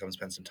excited to come and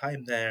spend some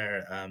time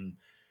there.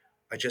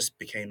 I just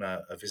became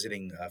a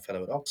visiting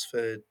fellow at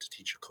Oxford to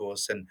teach a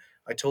course, and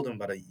I told them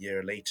about a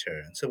year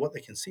later. And so what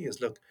they can see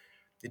is, look,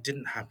 it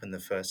didn't happen the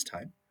first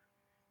time.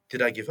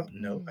 Did I give up?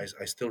 No. Mm.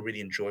 I still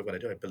really enjoy what I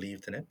do. I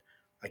believed in it.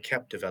 I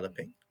kept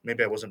developing.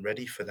 Maybe I wasn't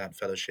ready for that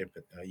fellowship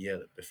a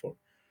year before,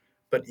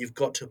 but you've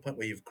got to a point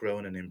where you've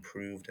grown and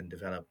improved and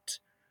developed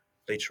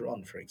later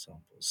on, for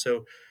example.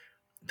 So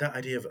that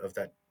idea of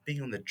that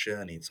being on the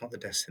journey, it's not the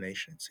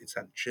destination, it's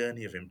that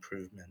journey of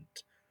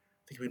improvement.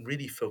 I think we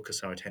really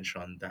focus our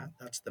attention on that.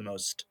 That's the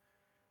most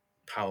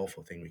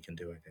powerful thing we can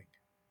do, I think.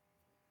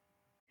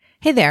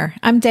 Hey there,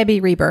 I'm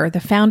Debbie Reber, the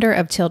founder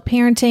of Tilt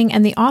Parenting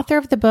and the author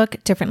of the book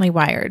Differently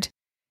Wired.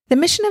 The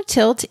mission of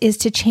Tilt is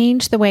to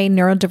change the way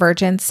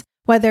neurodivergence,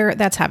 whether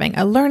that's having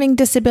a learning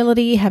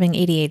disability, having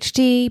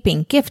ADHD,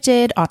 being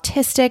gifted,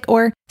 autistic,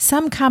 or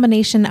some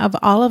combination of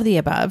all of the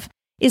above,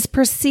 is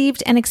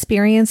perceived and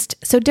experienced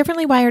so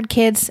differently wired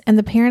kids and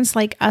the parents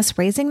like us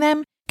raising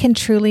them can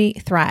truly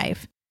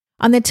thrive.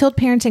 On the Tilt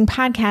Parenting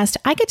podcast,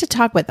 I get to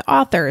talk with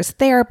authors,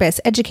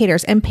 therapists,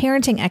 educators, and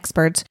parenting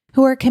experts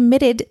who are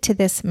committed to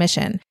this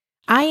mission.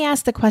 I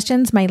ask the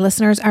questions my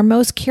listeners are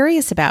most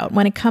curious about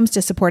when it comes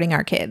to supporting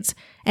our kids.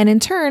 And in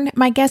turn,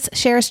 my guests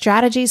share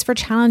strategies for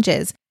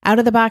challenges,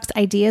 out-of-the-box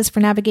ideas for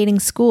navigating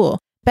school,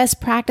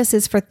 best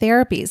practices for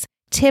therapies,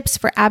 tips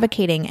for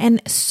advocating,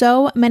 and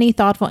so many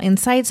thoughtful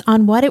insights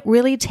on what it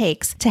really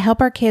takes to help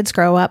our kids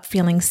grow up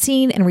feeling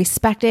seen and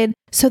respected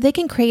so they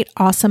can create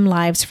awesome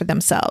lives for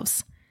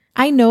themselves.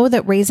 I know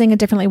that raising a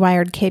differently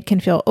wired kid can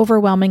feel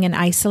overwhelming and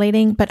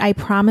isolating, but I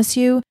promise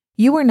you,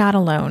 you are not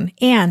alone,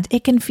 and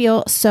it can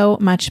feel so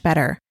much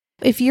better.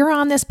 If you're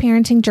on this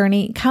parenting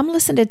journey, come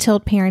listen to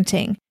Tilt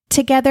Parenting.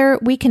 Together,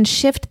 we can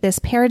shift this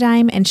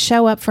paradigm and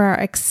show up for our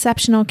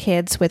exceptional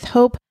kids with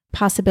hope,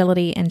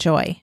 possibility, and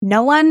joy.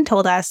 No one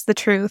told us the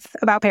truth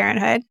about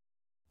parenthood.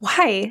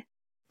 Why?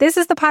 This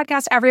is the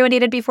podcast everyone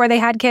needed before they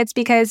had kids,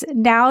 because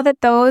now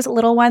that those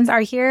little ones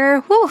are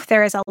here,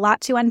 there is a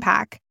lot to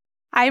unpack.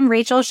 I'm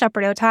Rachel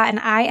Shepardota, and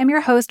I am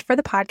your host for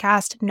the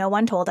podcast No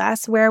One Told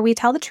Us, where we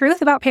tell the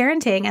truth about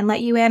parenting and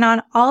let you in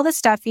on all the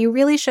stuff you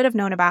really should have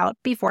known about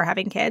before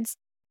having kids.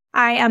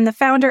 I am the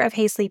founder of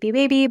Hey Sleepy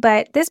Baby,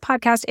 but this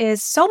podcast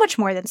is so much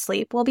more than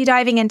sleep. We'll be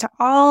diving into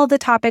all the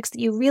topics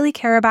that you really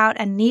care about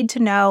and need to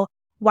know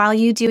while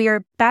you do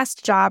your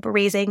best job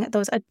raising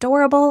those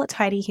adorable,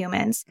 tiny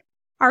humans.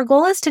 Our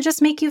goal is to just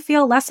make you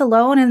feel less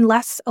alone and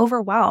less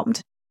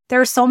overwhelmed.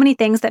 There are so many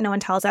things that no one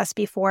tells us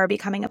before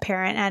becoming a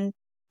parent, and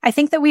I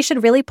think that we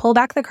should really pull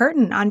back the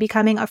curtain on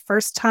becoming a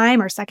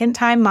first-time or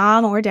second-time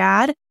mom or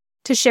dad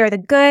to share the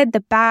good,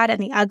 the bad,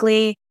 and the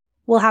ugly.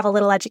 We'll have a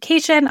little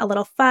education, a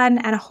little fun,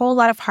 and a whole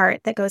lot of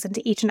heart that goes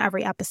into each and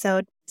every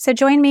episode. So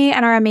join me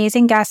and our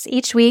amazing guests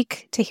each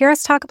week to hear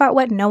us talk about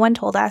what no one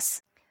told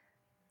us.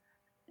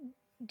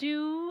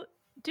 Do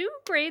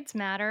grades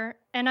matter?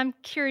 And I'm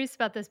curious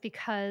about this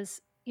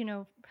because,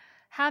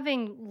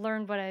 having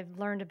learned what I've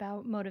learned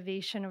about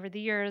motivation over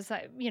the years,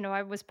 I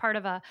was part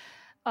of a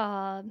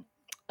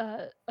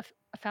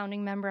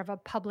founding member of a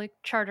public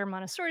charter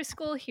Montessori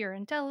school here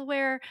in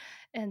Delaware,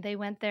 and they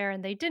went there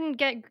and they didn't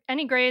get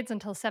any grades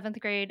until 7th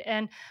grade.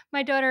 And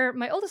my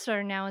oldest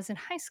daughter now is in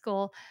high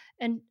school,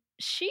 and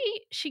she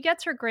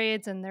gets her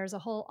grades, and there's a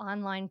whole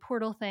online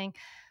portal thing.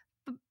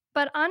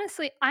 But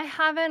honestly, I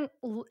haven't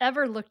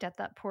ever looked at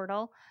that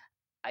portal.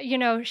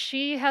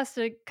 She has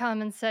to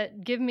come and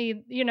give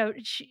me,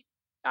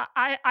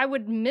 I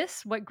would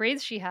miss what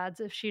grades she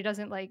has if she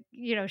doesn't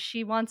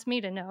she wants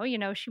me to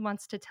know, she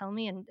wants to tell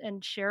me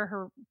and share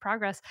her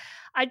progress.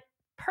 I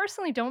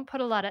personally don't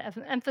put a lot of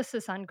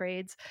emphasis on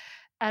grades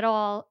at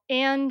all.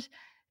 And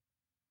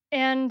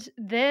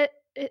that,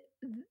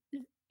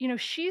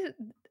 she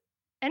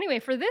anyway,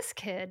 for this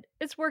kid,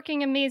 it's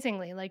working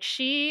amazingly. Like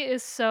she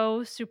is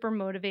so super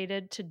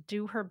motivated to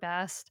do her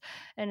best,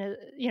 and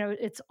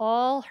it's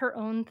all her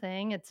own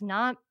thing. It's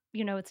not,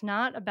 it's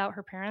not about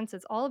her parents.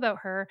 It's all about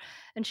her,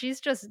 and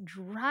she's just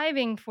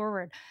driving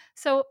forward.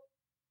 So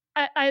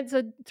it's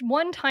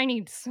one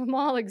tiny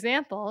small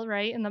example,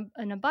 right,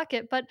 in a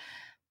bucket, but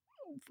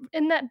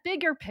in that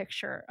bigger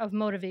picture of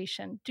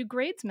motivation, do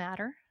grades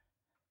matter?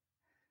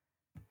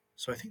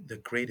 So I think the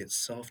grade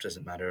itself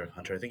doesn't matter,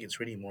 Hunter. I think it's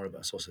really more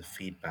about a source of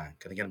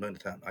feedback. And again, about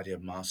that idea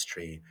of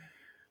mastery,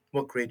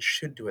 what grades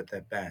should do at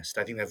their best.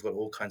 I think they've got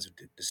all kinds of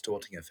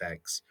distorting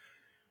effects.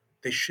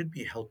 They should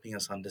be helping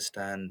us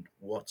understand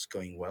what's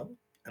going well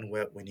and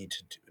where we need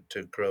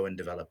to grow and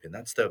develop in.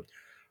 That's the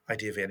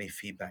idea of any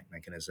feedback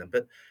mechanism.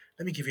 But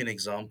let me give you an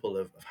example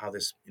of how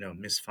this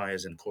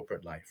misfires in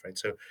corporate life, right?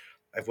 So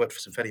I've worked for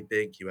some fairly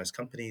big US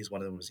companies.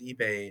 One of them was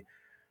eBay.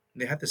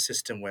 And they had this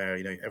system where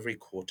every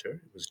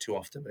quarter, it was too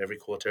often, but every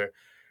quarter,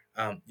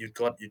 you'd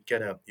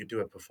do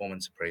a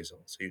performance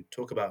appraisal. So you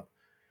talk about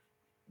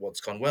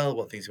what's gone well,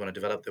 what things you want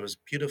to develop. There was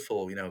a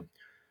beautiful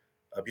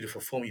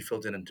form you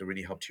filled in and to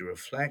really help you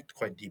reflect,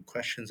 quite deep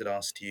questions it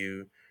asked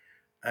you,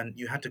 and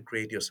you had to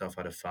grade yourself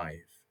out of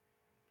 5.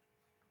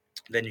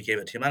 Then you gave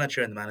it to your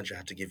manager, and the manager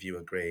had to give you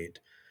a grade.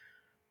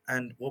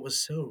 And what was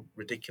so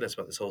ridiculous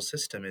about this whole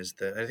system is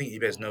that I think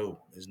eBay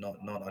is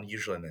not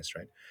unusual in this,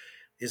 right?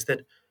 Is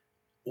that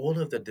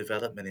all of the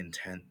development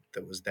intent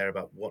that was there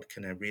about what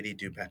can I really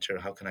do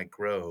better, how can I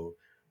grow,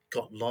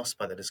 got lost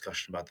by the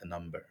discussion about the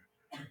number.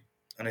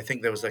 And I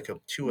think there was like a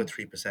 2 or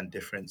 3%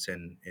 difference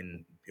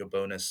in your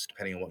bonus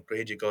depending on what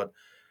grade you got.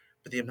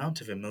 But the amount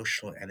of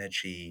emotional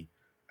energy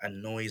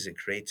and noise it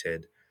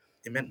created,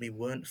 it meant we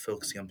weren't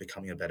focusing on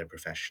becoming a better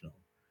professional.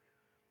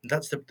 And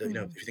that's if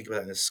you think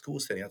about it in a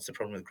school setting, that's the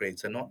problem with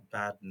grades. They're not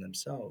bad in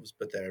themselves,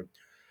 but they're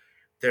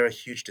a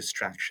huge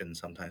distraction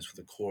sometimes for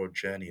the core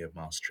journey of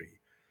mastery.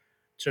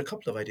 So a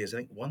couple of ideas. I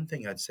think one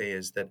thing I'd say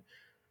is that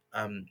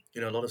a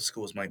lot of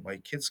schools, my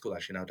kids' school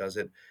actually now does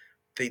it.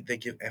 They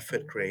give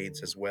effort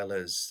grades as well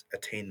as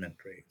attainment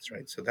grades,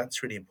 right? So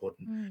that's really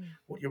important. Mm.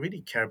 What you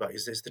really care about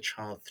is the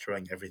child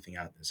throwing everything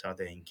out there. So are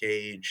they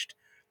engaged?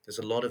 There's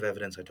a lot of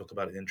evidence I talk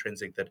about in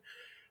Intrinsic that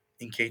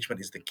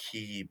engagement is the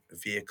key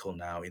vehicle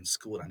now in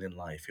school and in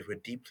life. If we're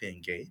deeply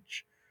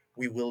engaged,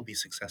 we will be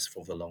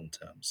successful for the long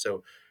term.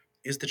 So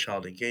is the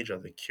child engaged? Are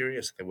they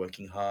curious? Are they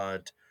working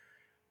hard?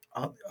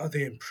 Are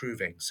they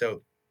improving?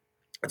 So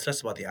it's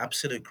less about the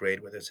absolute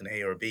grade, whether it's an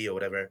A or a B or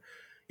whatever.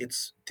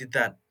 It's did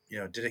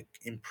it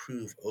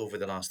improve over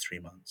the last 3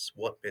 months?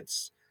 What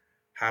bits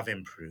have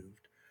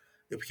improved?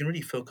 If we can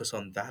really focus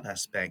on that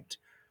aspect,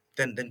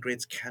 then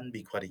grades can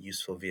be quite a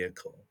useful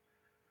vehicle.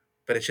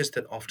 But it's just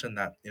that often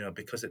that,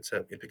 because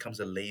it becomes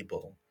a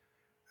label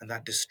and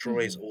that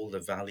destroys Mhm. all the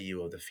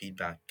value of the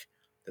feedback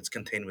that's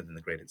contained within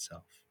the grade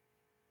itself.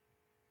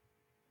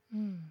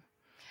 Mm.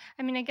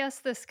 I mean, I guess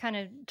this kind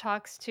of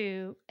talks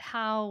to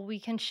how we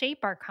can shape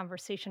our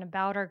conversation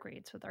about our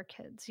grades with our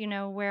kids,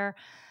 where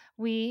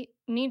we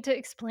need to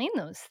explain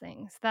those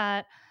things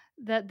that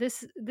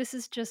this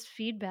is just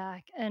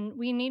feedback, and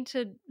we need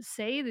to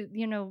say that,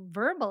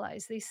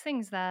 verbalize these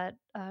things that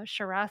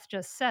Sharath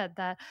just said,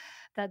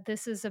 that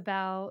this is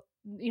about,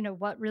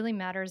 what really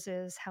matters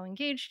is how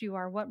engaged you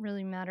are. What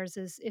really matters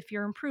is if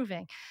you're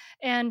improving,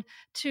 and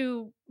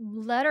to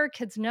let our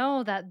kids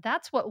know that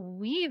that's what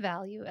we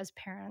value as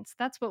parents.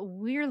 That's what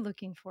we're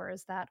looking for,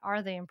 is that,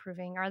 are they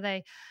improving? Are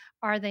they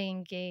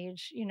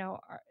engaged?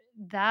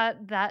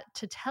 That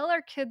to tell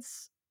our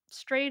kids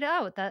straight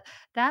out that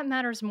that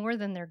matters more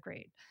than their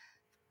grade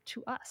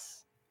to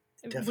us.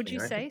 Would Definitely. you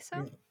And I say think,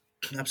 so?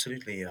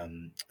 absolutely,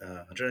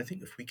 Andrea, I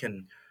think if we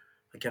can,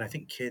 again, I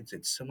think kids,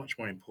 it's so much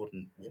more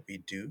important what we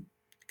do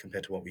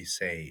compared to what we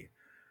say.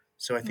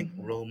 So I think Mhm.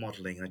 role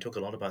modeling, I talk a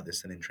lot about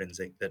this in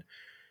Intrinsic, that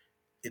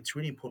it's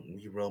really important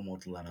we role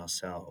model that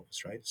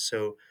ourselves, right?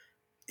 So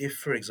if,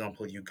 for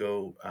example, you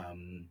go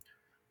home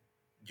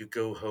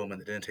at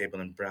the dinner table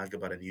and brag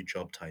about a new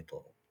job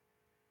title.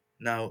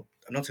 Now,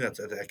 I'm not saying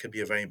that could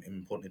be a very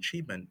important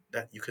achievement.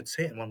 That you could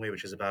say it in one way,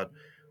 which is about,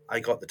 I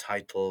got the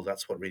title,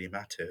 that's what really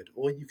mattered.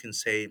 Or you can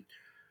say,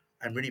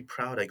 I'm really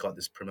proud I got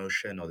this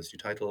promotion or this new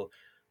title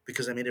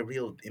because I made a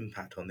real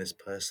impact on this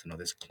person or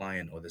this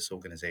client or this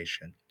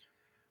organization.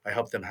 I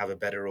helped them have a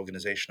better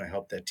organization. I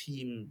helped their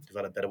team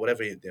develop better,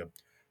 whatever the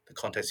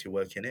context you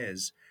work in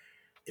is.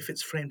 If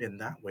it's framed in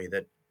that way,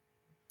 that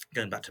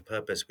going back to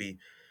purpose, we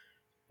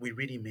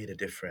really made a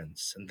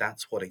difference, and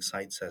that's what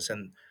excites us.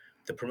 And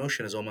the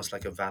promotion is almost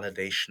like a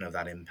validation of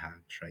that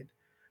impact, right?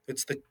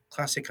 It's the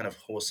classic kind of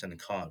horse and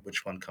cart,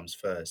 which one comes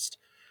first.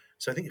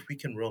 So I think if we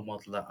can role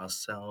model that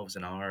ourselves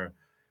in our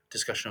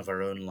discussion of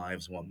our own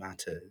lives and what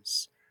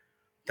matters,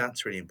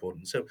 that's really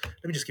important. So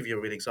let me just give you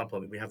a real example.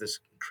 We have this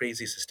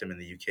crazy system in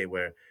the UK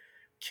where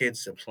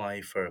kids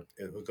apply for,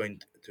 we're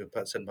going to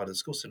a certain part of the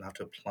school system, have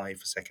to apply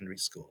for secondary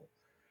school.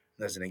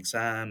 There's an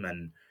exam,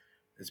 and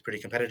it's pretty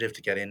competitive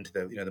to get into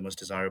the most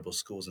desirable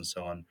schools and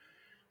so on.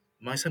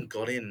 My son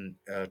got in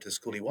to the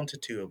school he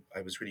wanted to.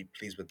 I was really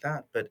pleased with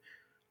that, but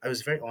I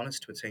was very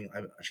honest with saying,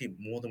 I'm actually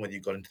more than whether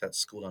you got into that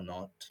school or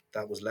not.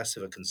 That was less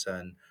of a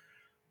concern.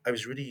 I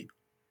was really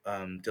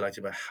delighted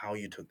about how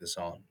you took this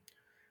on.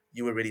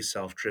 You were really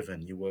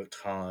self-driven. You worked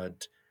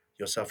hard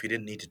yourself. You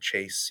didn't need to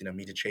chase,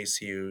 me to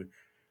chase you.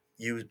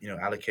 You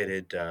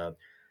allocated an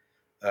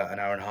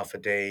hour and a half a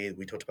day.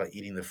 We talked about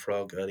eating the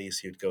frog early,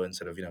 so you'd go and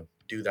sort of,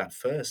 do that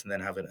first, and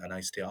then have a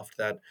nice day after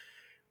that.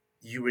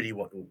 You really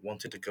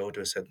wanted to go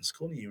to a certain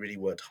school, and you really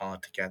worked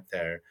hard to get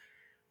there.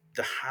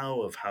 The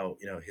how of how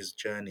his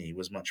journey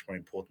was much more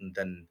important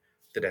than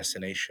the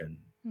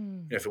destination.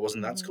 Mm. If it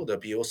wasn't that Mhm. school, there'd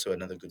be also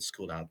another good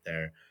school out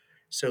there.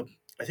 So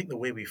I think the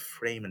way we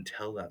frame and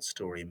tell that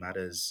story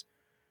matters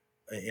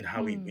in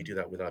how we Mm. do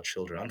that with our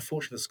children.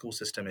 Unfortunately, the school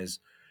system is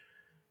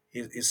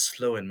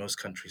slow in most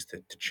countries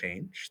to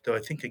change. Though I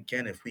think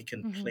again, if we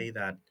can Mhm. play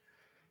that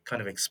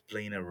kind of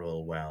explainer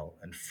role well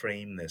and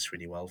frame this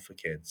really well for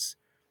kids,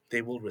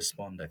 they will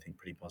respond, I think,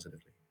 pretty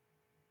positively.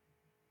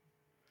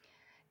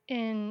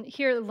 In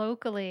here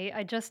locally,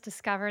 I just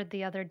discovered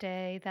the other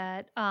day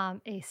that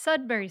a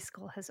Sudbury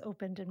school has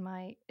opened in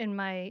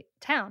my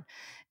town,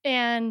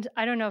 and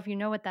I don't know if you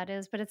know what that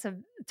is, but it's a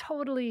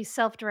totally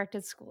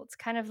self-directed school. It's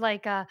kind of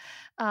like a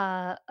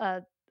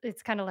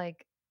it's kind of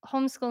like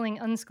homeschooling,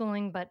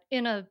 unschooling, but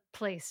in a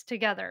place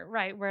together,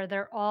 right? Where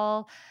they're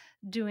all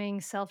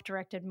doing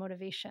self-directed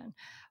motivation.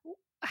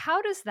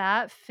 How does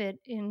that fit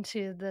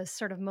into this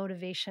sort of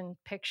motivation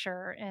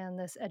picture and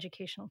this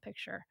educational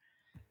picture?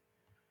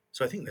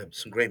 So I think there are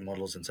some great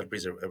models, and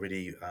Sudbury's a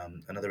really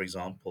another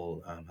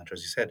example. Hunter,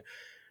 as you said,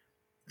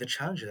 the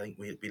challenge, I think,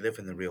 we live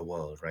in the real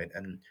world, right?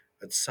 And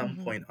at some Hmm.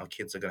 point, our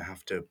kids are going to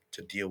have to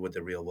deal with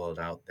the real world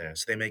out there.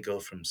 So they may go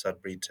from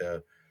Sudbury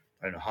to,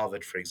 I don't know,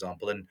 Harvard, for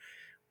example, and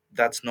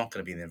that's not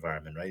going to be the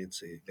environment, right?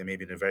 They may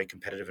be in a very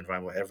competitive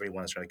environment where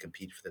everyone is trying to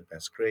compete for the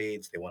best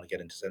grades. They want to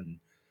get into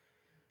certain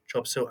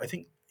jobs. So I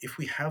think if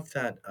we have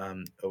that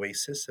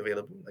oasis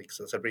available, like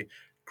Sudbury,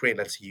 great,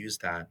 let's use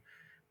that.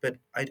 But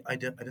I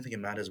don't think it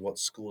matters what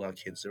school our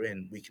kids are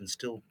in. We can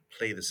still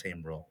play the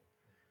same role.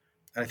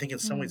 And I think in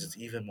some ways Mm. it's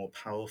even more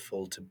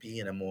powerful to be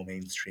in a more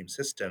mainstream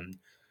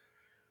system,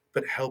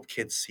 but help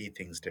kids see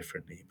things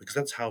differently because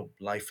that's how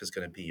life is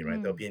going to be,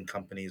 right? They'll Mm. be in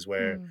companies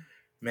where Mm.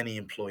 many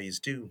employees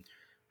do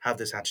have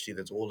this attitude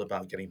that's all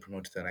about getting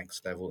promoted to the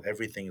next level.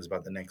 Everything is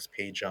about the next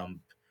pay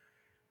jump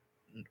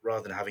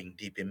rather than having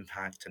deep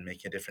impact and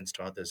making a difference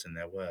to others in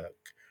their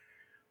work.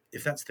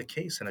 If that's the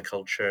case in a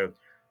culture,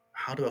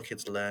 how do our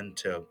kids learn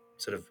to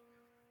sort of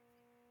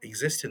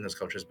exist in those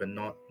cultures but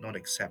not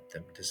accept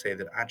them? To say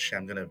that actually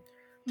I'm going to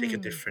take a Mm.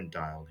 different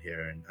dial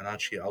here, and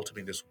actually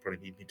ultimately this will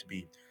probably lead me to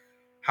be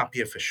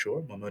happier for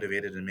sure, more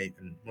motivated,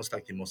 and most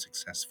likely more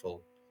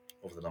successful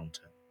over the long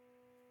term.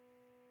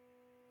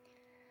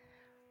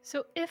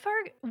 So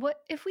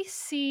if we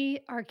see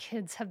our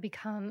kids have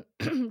become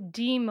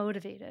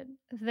demotivated,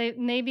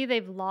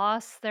 they've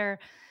lost their,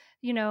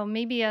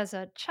 maybe as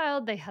a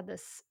child they had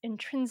this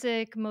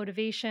intrinsic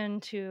motivation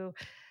to,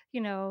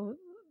 you know,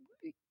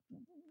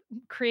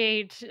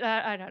 create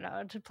I don't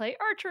know, to play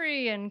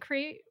archery and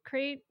create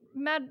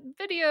mad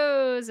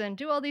videos and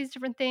do all these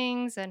different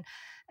things, and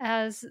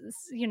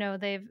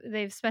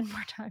they've spent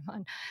more time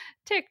on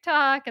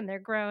TikTok and they're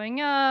growing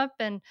up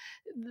and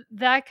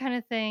that kind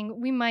of thing.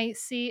 We might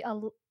see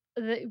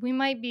we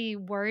might be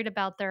worried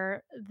about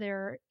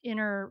their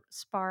inner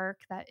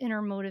spark, that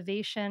inner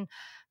motivation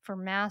for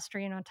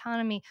mastery and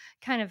autonomy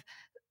kind of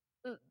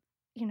uh,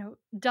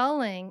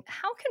 dulling.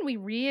 How can we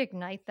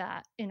reignite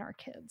that in our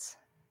kids?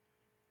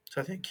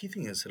 So I think key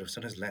thing is sort of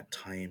sometimes let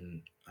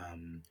time.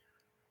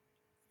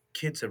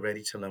 Kids are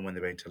ready to learn when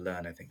they're ready to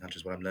learn. I think that's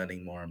just what I'm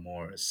learning more and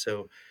more.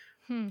 So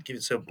Hmm.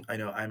 so I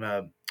know I'm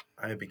a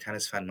big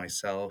tennis fan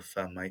myself.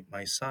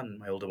 My son,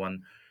 my older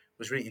one,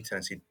 was really into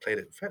tennis. He played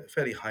at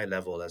fairly high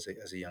level as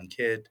a young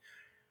kid,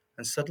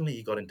 and suddenly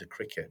he got into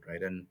cricket,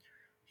 right? And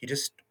he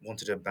just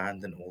wanted to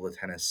abandon all the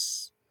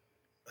tennis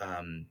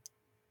um,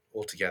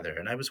 altogether.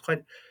 And I was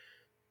quite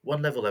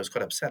one level I was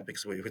quite upset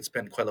because we would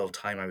spend quite a lot of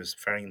time. I was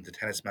ferrying him to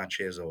tennis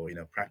matches or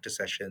practice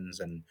sessions,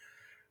 and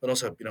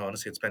also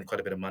honestly, I'd spent quite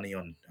a bit of money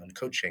on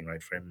coaching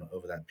right for him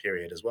over that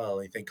period as well.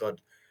 And you think,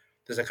 God,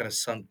 there's that kind of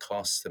sunk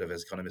cost sort of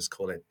as economists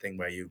call it thing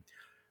where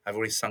I've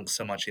already sunk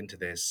so much into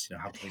this.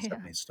 How can we Yeah.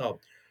 suddenly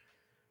stop?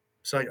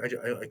 So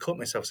I caught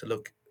myself. So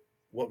look,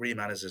 what really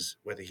matters is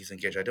whether he's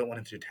engaged. I don't want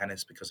him to do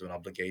tennis because of an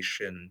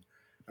obligation,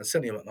 and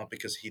certainly not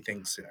because he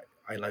thinks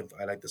I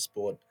like the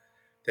sport,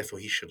 therefore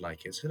he should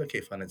like it. So I said,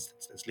 okay, fine,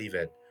 let's leave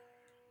it.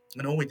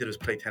 And all we did was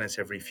play tennis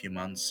every few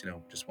months,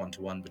 just one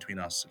to one between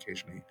us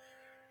occasionally.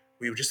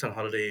 We were just on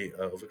holiday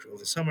over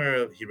the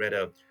summer. He read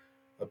a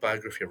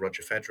biography of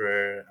Roger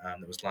Federer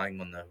that was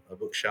lying on a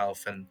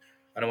bookshelf, and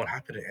I don't know what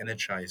happened. It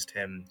energized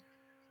him,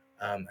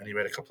 and he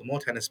read a couple more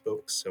tennis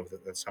books over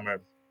that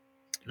summer.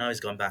 Now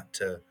he's gone back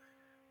to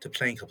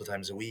playing a couple of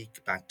times a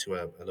week, back to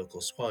a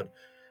local squad.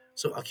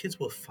 So our kids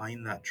will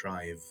find that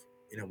drive,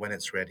 when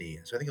it's ready.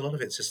 So I think a lot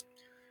of it's just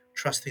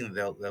trusting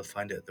that they'll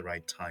find it at the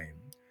right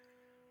time.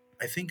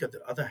 I think on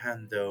the other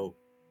hand, though,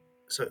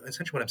 so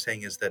essentially what I'm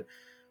saying is that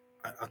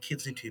our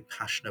kids need to be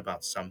passionate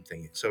about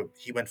something. So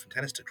he went from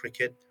tennis to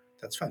cricket.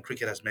 That's fine.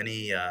 Cricket has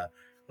many,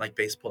 like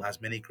baseball,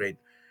 has many great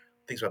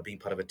things about being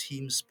part of a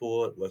team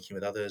sport, working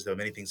with others. There were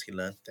many things he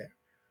learned there.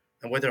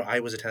 And whether I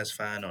was a tennis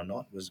fan or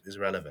not was is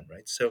relevant,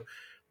 right? So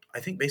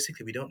I think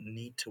basically we don't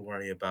need to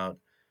worry about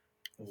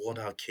what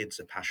our kids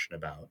are passionate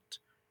about.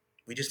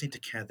 We just need to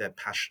care they're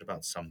passionate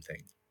about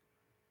something.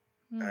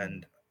 Hmm.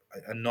 And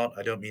not,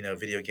 I don't mean a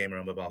video game or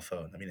a mobile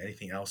phone. I mean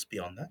anything else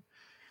beyond that.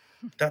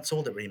 That's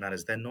all that really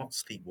matters. They're not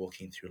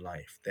sleepwalking through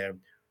life. They're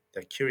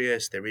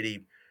curious. They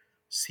really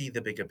see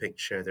the bigger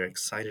picture. They're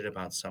excited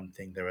about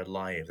something. They're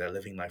alive. They're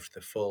living life to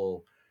the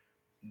full.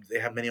 They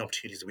have many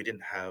opportunities that we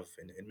didn't have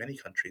in many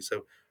countries.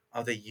 So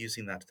are they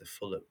using that to the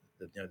full,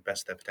 the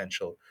best of their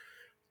potential?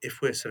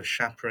 If we're sort of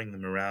chaperoning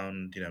them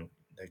around,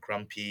 they're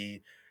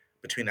grumpy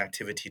between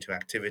activity to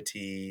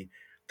activity,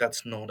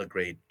 that's not a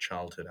great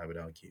childhood, I would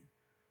argue.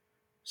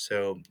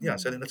 So yeah,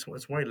 so I Hmm. think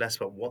let's worry less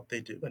about what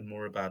they do and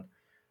more about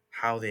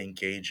how they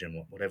engage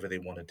in whatever they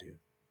want to do.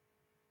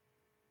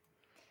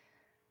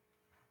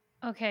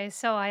 Okay,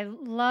 so I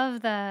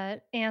love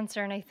that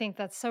answer, and I think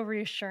that's so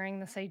reassuring.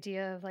 This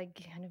idea of like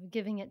kind of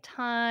giving it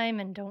time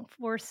and don't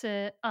force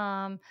it.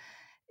 And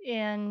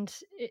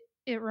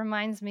it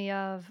reminds me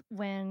of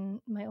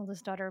when my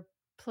oldest daughter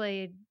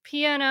played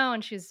piano,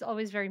 and she's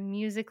always very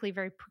musically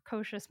very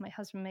precocious. My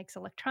husband makes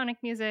electronic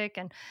music,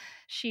 and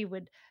she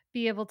would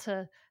be able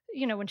to,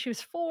 when she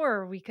was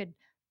 4, we could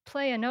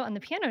play a note on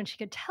the piano and she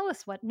could tell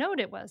us what note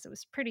it was. It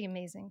was pretty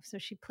amazing. So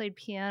she played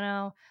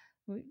piano.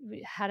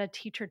 We had a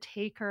teacher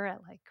take her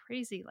at like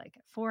crazy, like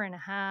at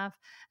 4.5.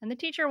 And the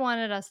teacher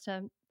wanted us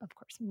to, of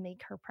course,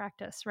 make her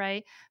practice,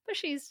 right? But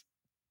she's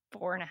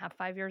 4.5,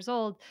 5 years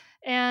old.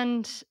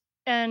 And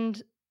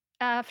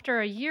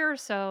after a year or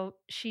so,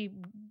 she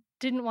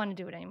didn't want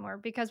to do it anymore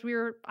because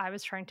I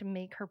was trying to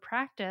make her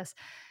practice,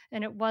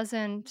 and it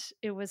wasn't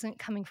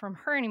coming from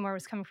her anymore, it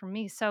was coming from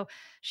me. So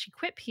she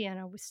quit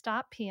piano, we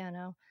stopped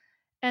piano.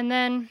 And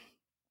then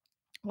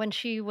when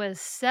she was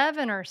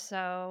 7 or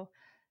so,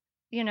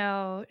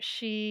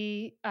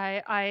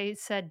 I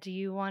said, "Do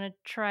you wanna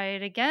try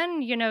it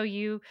again?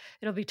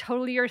 It'll be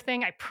totally your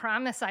thing. I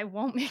promise I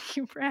won't make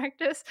you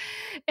practice."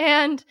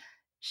 And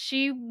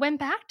she went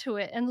back to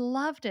it and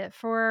loved it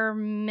for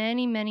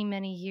many, many,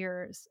 many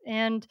years.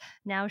 And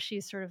now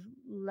she's sort of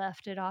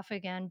left it off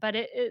again. But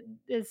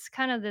it's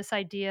kind of this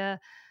idea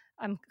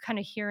I'm kind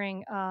of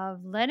hearing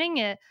of letting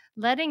it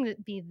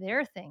be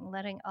their thing,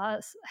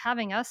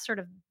 having us sort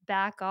of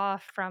back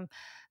off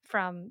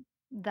from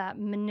that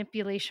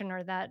manipulation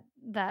or that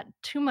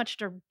too much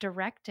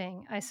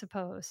directing, I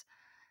suppose.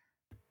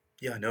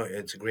 Yeah, no,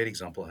 it's a great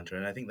example, Hunter.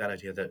 And I think that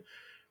idea that,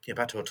 yeah,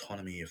 back to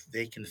autonomy, if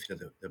they can feel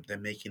that they're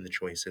making the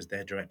choices,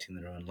 they're directing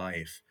their own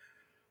life,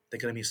 they're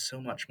going to be so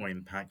much more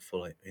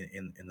impactful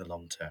in the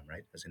long term,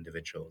 right, as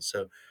individuals.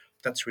 So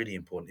that's really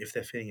important. If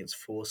they're feeling it's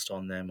forced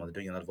on them or they're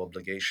doing it out of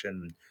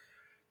obligation,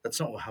 that's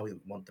not how we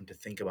want them to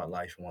think about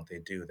life and what they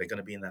do. They're going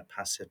to be in that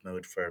passive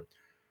mode for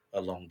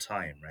a long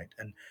time, right?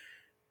 And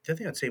the other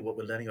thing I'd say, what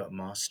we're learning about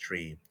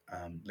mastery,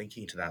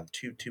 linking to that,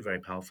 two very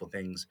powerful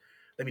things.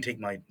 Let me take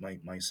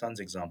my son's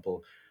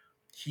example.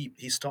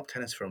 He stopped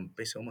tennis for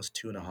basically almost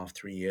 2.5,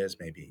 3 years,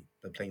 maybe,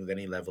 not playing with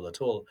any level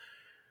at all.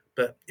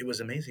 But it was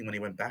amazing when he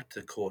went back to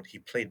the court, he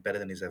played better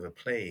than he's ever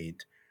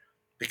played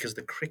because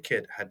the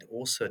cricket had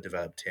also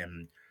developed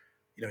him.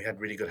 He had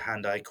really good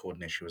hand-eye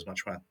coordination. He was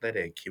much more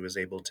athletic. He was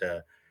able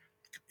to,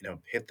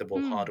 hit the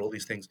ball hard, Mm. all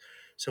these things.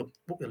 So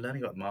what we're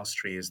learning about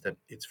mastery is that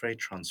it's very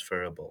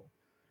transferable.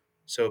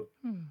 So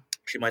Mm.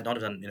 she might not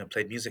have done,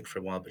 played music for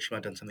a while, but she might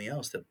have done something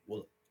else that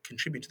will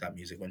contribute to that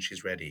music when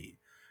she's ready.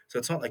 So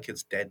it's not like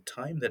it's dead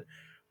time, that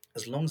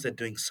as long as they're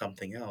doing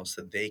something else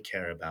that they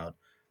care about,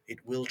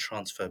 it will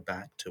transfer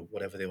back to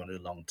whatever they want to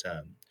do long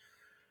term.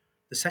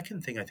 The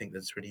second thing I think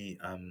that's really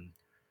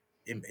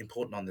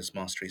important on this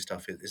mastery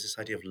stuff is this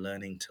idea of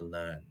learning to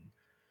learn.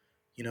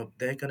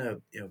 They're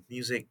gonna,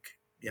 music,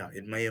 yeah,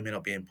 it may or may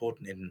not be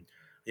important in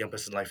a young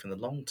person's life in the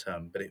long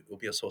term, but it will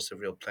be a source of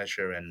real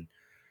pleasure and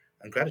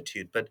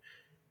gratitude. But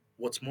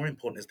what's more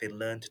important is they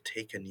learn to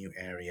take a new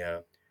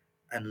area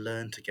and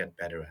learn to get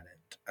better at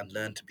it and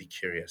learn to be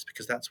curious,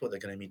 because that's what they're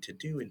going to need to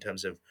do in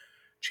terms of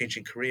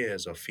changing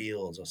careers or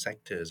fields or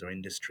sectors or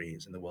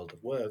industries in the world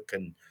of work,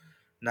 and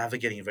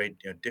navigating very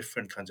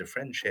different kinds of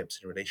friendships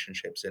and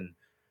relationships in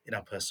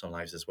our personal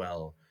lives as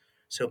well.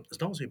 So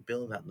as long as we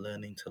build that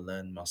learning to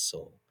learn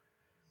muscle,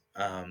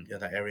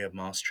 that area of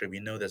mastery, we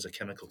know there's a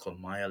chemical called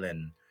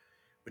myelin,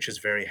 which is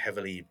very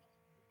heavily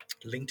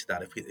linked to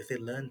that. If they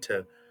learn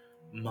to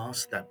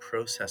master that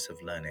process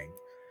of learning,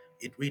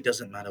 it really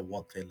doesn't matter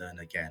what they learn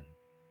again,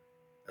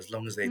 as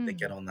long as they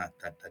get Mm. on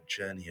that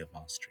journey of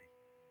mastery.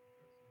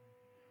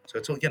 So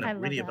it's all, again, I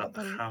love really that. about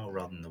the how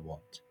rather than the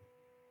what.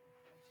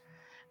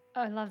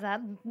 I love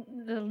that.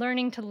 The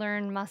learning to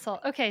learn muscle.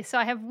 Okay, so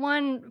I have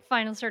one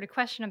final sort of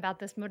question about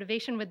this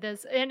motivation with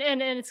this, and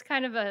it's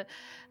kind of a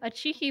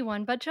cheeky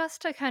one, but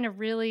just to kind of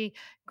really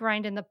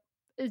grind in the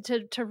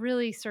to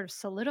really sort of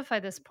solidify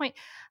this point.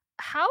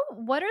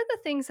 what are the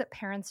things that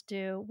parents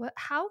do?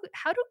 How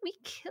do we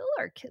kill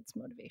our kids'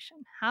 motivation?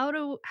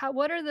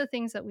 What are the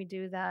things that we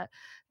do that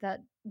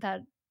that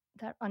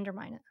that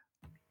undermine it?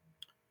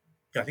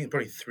 Yeah, I think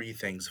probably three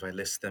things if I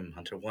list them,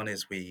 Hunter. One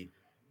is we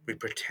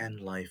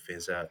pretend life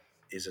is a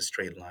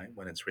straight line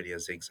when it's really a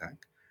zigzag.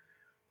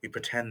 We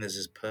pretend there's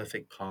this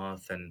perfect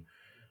path, and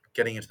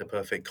getting into the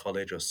perfect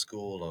college or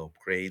school or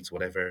grades,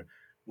 whatever,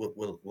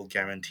 will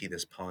guarantee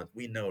this path.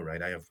 We know,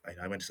 right?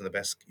 I went to some of the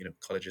best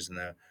colleges in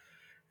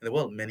the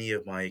world. Many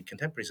of my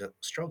contemporaries have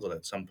struggled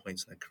at some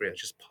points in their career.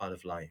 It's just part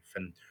of life,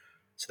 and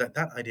so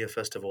that idea,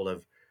 first of all,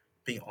 of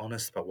being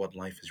honest about what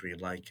life is really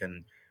like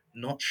and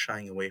not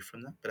shying away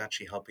from that, but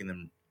actually helping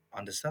them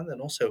understand that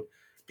and also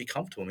be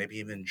comfortable, maybe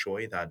even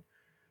enjoy that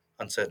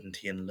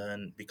uncertainty and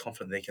learn, be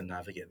confident they can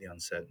navigate the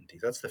uncertainty.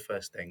 That's the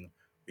first thing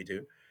we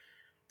do.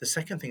 The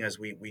second thing is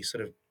we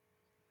sort of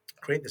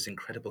create this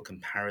incredible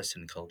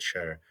comparison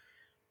culture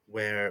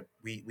where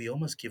we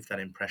almost give that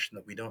impression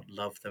that we don't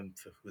love them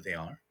for who they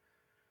are.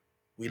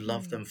 We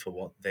love Mm, them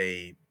for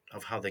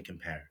of how they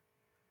compare.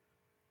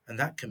 And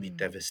that can be mm,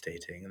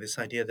 devastating. And this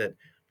idea that,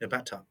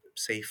 back to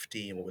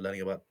safety and what we're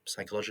learning about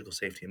psychological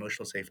safety,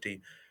 emotional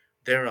safety,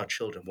 they're our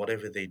children.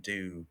 Whatever they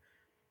do,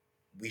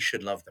 we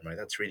should love them, right?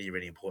 That's really,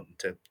 really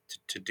important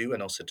to do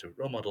and also to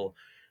role model.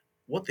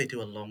 What they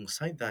do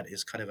alongside that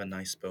is kind of a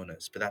nice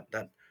bonus, but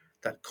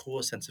that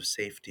core sense of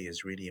safety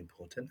is really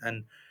important.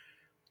 And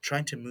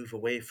trying to move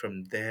away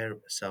from their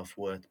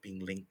self-worth being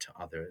linked to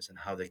others and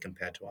how they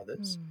compare to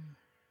others, mm,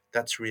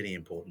 that's really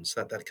important.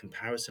 So that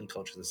comparison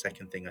culture is the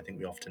second thing I think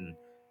we often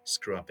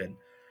screw up in.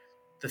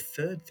 The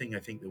third thing I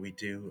think that we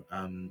do,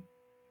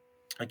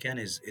 again,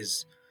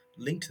 is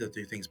linked to the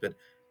two things, but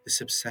this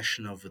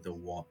obsession over the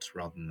what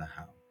rather than the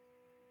how.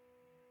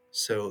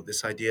 So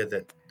this idea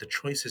that the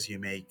choices you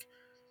make,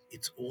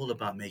 it's all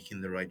about making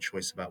the right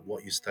choice about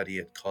what you study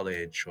at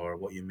college or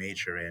what you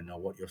major in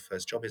or what your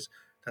first job is.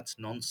 That's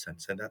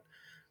nonsense, and that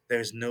there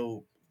is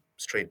no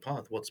straight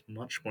path. What's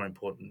much more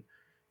important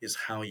is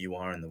how you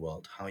are in the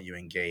world, how you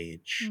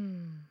engage,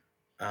 mm,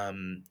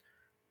 um,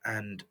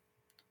 and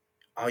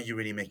are you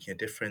really making a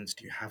difference?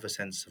 Do you have a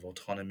sense of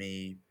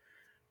autonomy?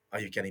 Are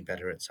you getting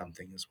better at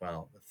something as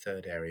well? The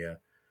third area.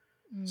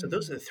 So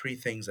those mm, are the three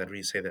things I'd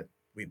really say that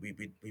we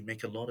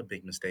make a lot of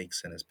big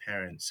mistakes in as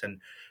parents,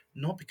 and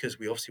not because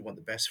we obviously want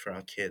the best for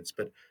our kids,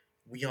 but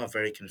we are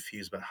very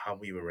confused about how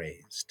we were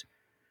raised.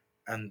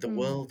 And the mm.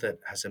 world that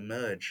has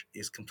emerged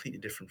is completely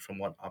different from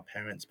what our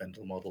parents'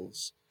 mental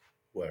models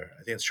were.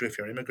 I think it's true if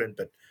you're an immigrant,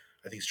 but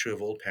I think it's true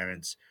of all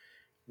parents.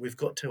 We've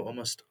got to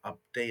almost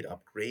upgrade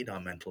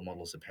our mental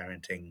models of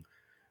parenting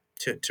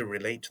to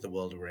relate to the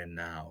world we're in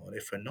now. And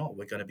if we're not,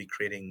 we're going to be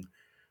creating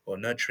or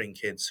nurturing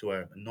kids who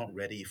are not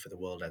ready for the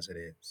world as it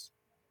is.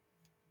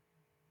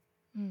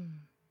 Mm.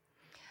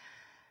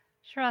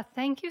 Shara,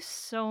 thank you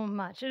so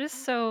much. It is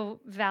so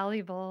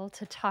valuable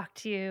to talk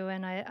to you,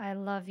 and I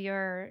love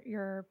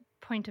your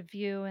point of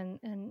view,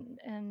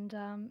 and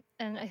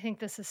I think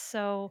this is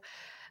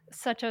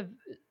such a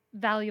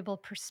valuable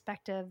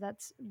perspective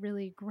that's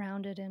really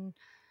grounded in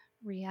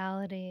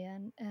reality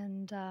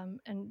and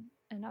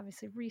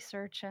obviously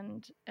research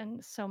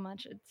and so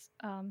much. It's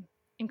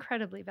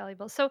incredibly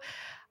valuable. So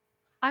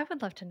I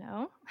would love to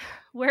know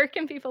where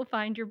can people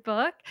find your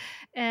book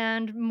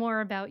and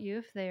more about you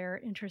if they're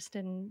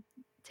interested in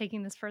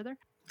taking this further?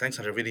 Thanks,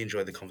 Hunter. I really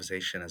enjoyed the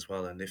conversation as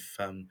well. And if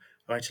I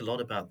write a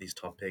lot about these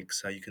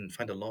topics, you can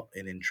find a lot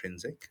in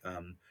Intrinsic.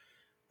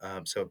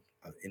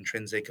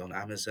 Intrinsic on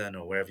Amazon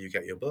or wherever you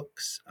get your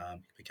books, you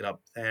can pick it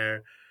up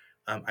there.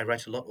 I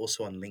write a lot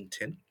also on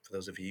LinkedIn. For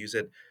those of you who use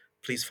it,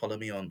 please follow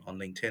me on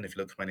LinkedIn. If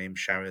you look at my name,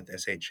 Sharath,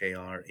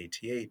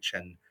 Sharath,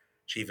 and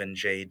Jeevan,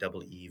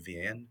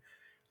 Jeevan.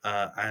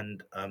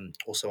 And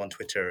also on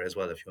Twitter as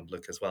well, if you want to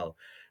look as well.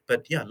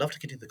 But yeah, I'd love to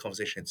continue the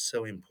conversation. It's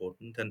so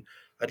important. And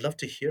I'd love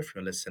to hear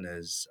from your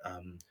listeners,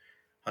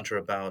 Hunter,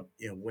 about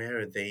where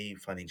are they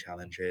finding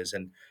challenges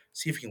and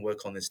see if we can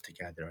work on this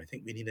together. I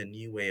think we need a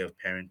new way of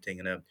parenting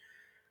and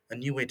a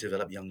new way to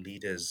develop young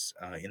leaders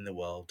in the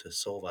world to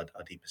solve our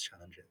deepest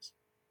challenges.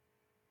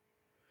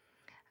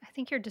 I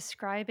think you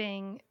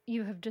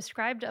have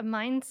described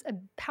a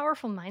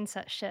powerful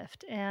mindset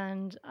shift.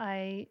 And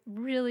I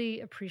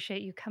really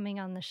appreciate you coming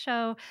on the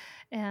show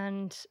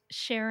and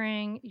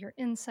sharing your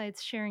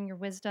insights, sharing your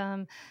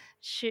wisdom,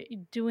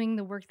 doing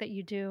the work that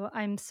you do.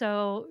 I'm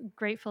so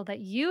grateful that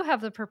you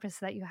have the purpose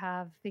that you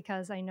have,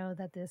 because I know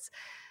that this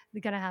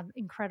is going to have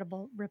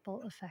incredible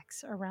ripple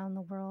effects around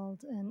the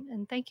world.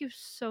 And thank you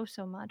so,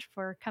 so much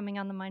for coming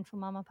on the Mindful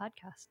Mama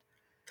podcast.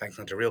 Thanks,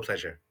 Hunter. Real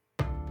pleasure.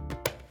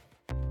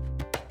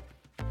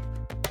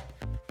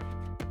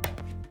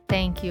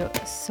 thank you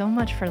so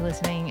much for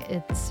listening.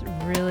 It's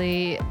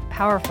really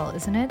powerful,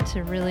 isn't it?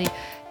 To really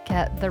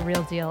get the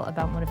real deal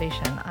about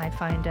motivation. I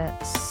find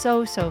it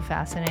so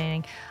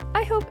fascinating.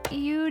 I hope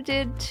you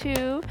did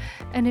too.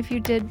 And if you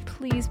did,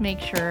 please make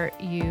sure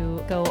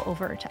you go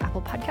over to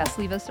Apple Podcasts,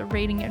 leave us a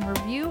rating and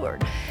review,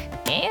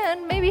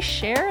 and maybe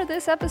share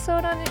this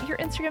episode on your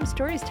Instagram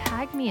stories.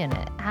 Tag me in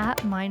it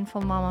at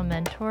Mindful Mama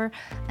Mentor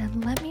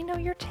and let me know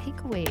your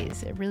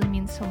takeaways. It really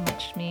means so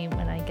much to me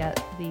when I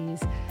get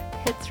these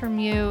hits from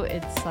you.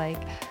 It's like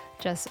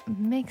just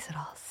makes it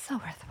all so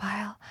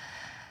worthwhile.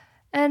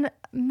 And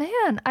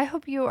man, I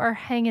hope you are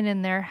hanging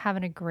in there,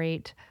 having a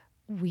great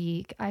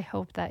week. I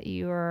hope that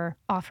you're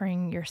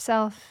offering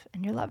yourself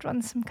and your loved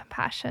ones some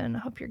compassion. I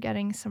hope you're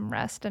getting some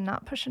rest and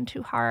not pushing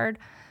too hard.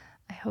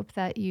 I hope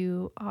that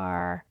you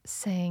are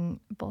saying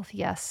both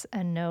yes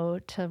and no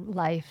to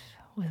life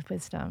with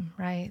wisdom,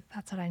 right?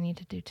 That's what I need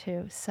to do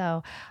too.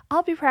 So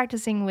I'll be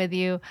practicing with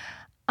you.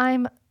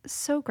 I'm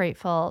so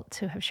grateful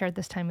to have shared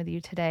this time with you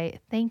today.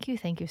 Thank you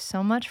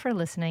so much for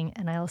listening,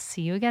 and I'll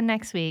see you again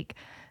next week.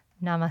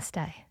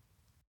 Namaste.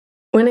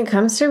 When it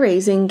comes to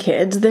raising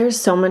kids, there's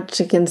so much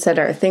to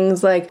consider.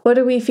 Things like, what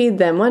do we feed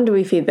them? When do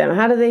we feed them?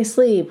 How do they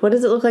sleep? What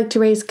does it look like to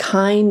raise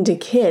kind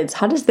kids?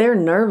 How does their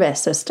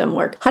nervous system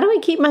work? How do I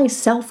keep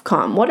myself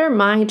calm? What are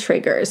my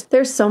triggers?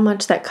 There's so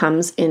much that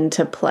comes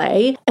into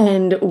play,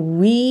 and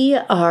we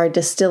are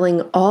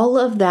distilling all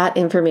of that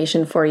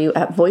information for you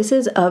at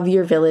Voices of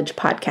Your Village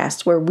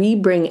podcast, where we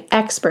bring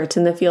experts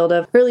in the field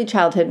of early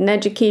childhood and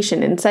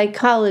education and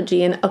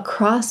psychology and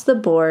across the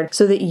board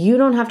so that you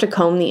don't have to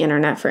comb the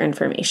internet for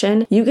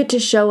information. You get to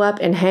show up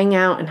and hang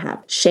out and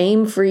have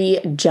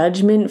shame-free,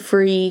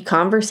 judgment-free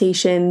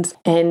conversations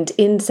and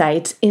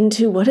insights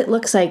into what it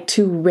looks like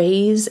to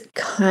raise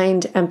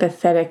kind,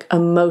 empathetic,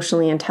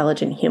 emotionally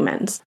intelligent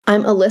humans.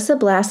 I'm Alyssa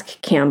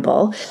Blask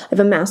Campbell. I have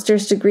a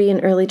master's degree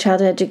in early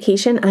childhood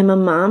education. I'm a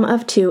mom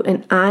of 2,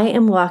 and I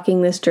am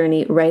walking this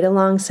journey right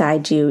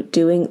alongside you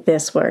doing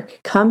this work.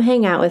 Come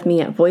hang out with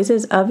me at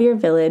Voices of Your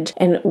Village,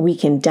 and we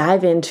can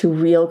dive into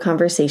real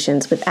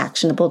conversations with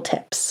actionable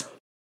tips.